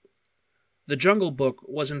story. The Jungle Book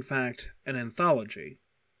was in fact an anthology,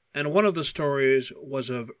 and one of the stories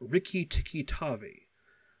was of Rikki Tikki Tavi,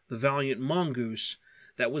 the valiant mongoose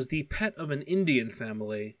that was the pet of an Indian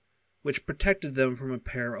family which protected them from a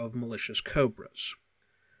pair of malicious cobras.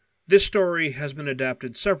 This story has been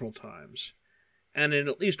adapted several times, and in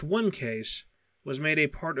at least one case was made a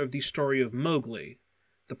part of the story of Mowgli,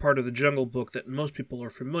 the part of the Jungle Book that most people are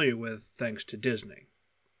familiar with thanks to Disney.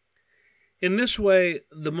 In this way,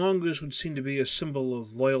 the mongoose would seem to be a symbol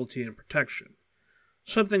of loyalty and protection,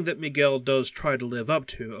 something that Miguel does try to live up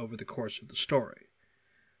to over the course of the story.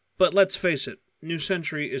 But let's face it, New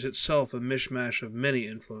Century is itself a mishmash of many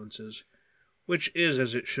influences, which is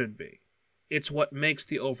as it should be. It's what makes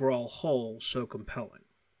the overall whole so compelling.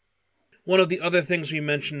 One of the other things we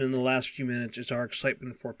mentioned in the last few minutes is our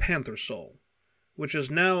excitement for Panther Soul, which has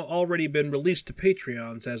now already been released to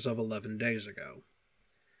Patreons as of 11 days ago.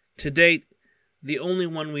 To date, the only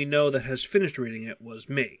one we know that has finished reading it was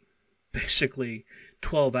me, basically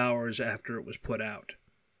 12 hours after it was put out.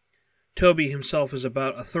 Toby himself is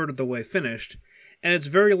about a third of the way finished, and it's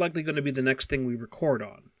very likely going to be the next thing we record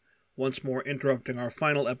on, once more interrupting our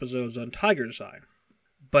final episodes on Tiger's Eye.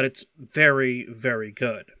 But it's very, very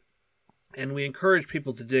good, and we encourage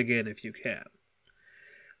people to dig in if you can.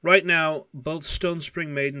 Right now, both Stone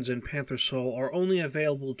Spring Maidens and Panther Soul are only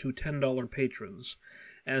available to $10 patrons,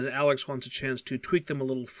 as Alex wants a chance to tweak them a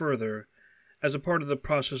little further as a part of the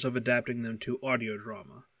process of adapting them to audio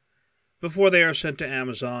drama, before they are sent to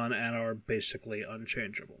Amazon and are basically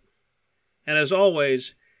unchangeable. And as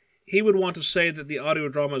always, he would want to say that the audio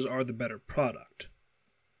dramas are the better product.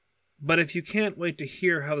 But if you can't wait to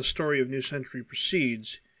hear how the story of New Century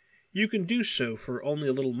proceeds, you can do so for only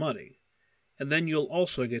a little money, and then you'll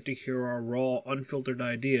also get to hear our raw, unfiltered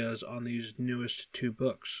ideas on these newest 2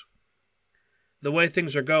 books. The way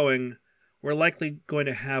things are going, we're likely going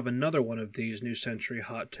to have another one of these New Century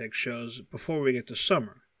Hot Take shows before we get to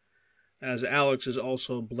summer, as Alex is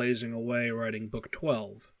also blazing away writing Book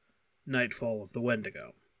 12, Nightfall of the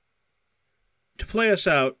Wendigo. To play us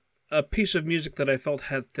out, a piece of music that I felt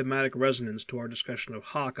had thematic resonance to our discussion of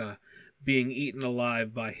Haka being eaten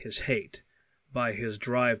alive by his hate, by his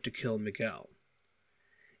drive to kill Miguel.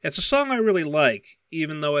 It's a song I really like,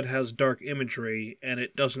 even though it has dark imagery, and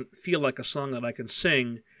it doesn't feel like a song that I can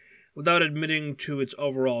sing without admitting to its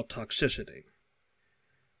overall toxicity.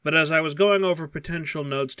 But as I was going over potential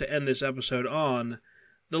notes to end this episode on,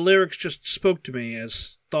 the lyrics just spoke to me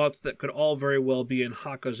as thoughts that could all very well be in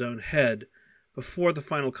Haka's own head before the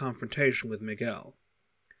final confrontation with Miguel.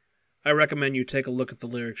 I recommend you take a look at the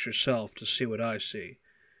lyrics yourself to see what I see.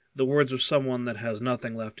 The words of someone that has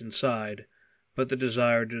nothing left inside, but the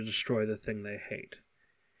desire to destroy the thing they hate.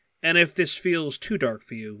 And if this feels too dark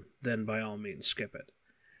for you, then by all means skip it.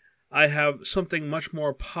 I have something much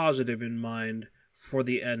more positive in mind for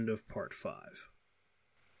the end of Part 5.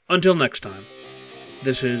 Until next time,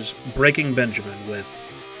 this is Breaking Benjamin with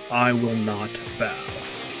I Will Not Bow.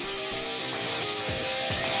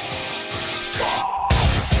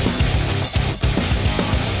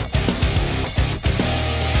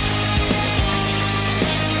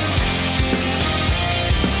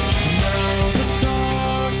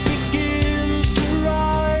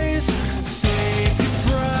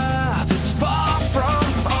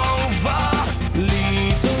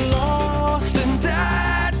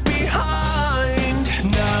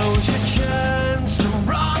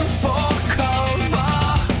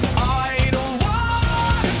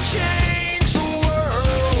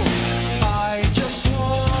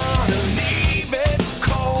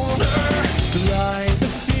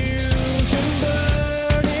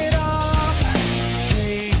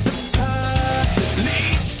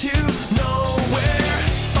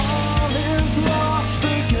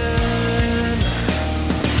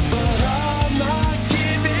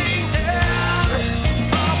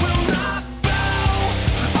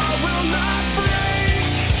 I will not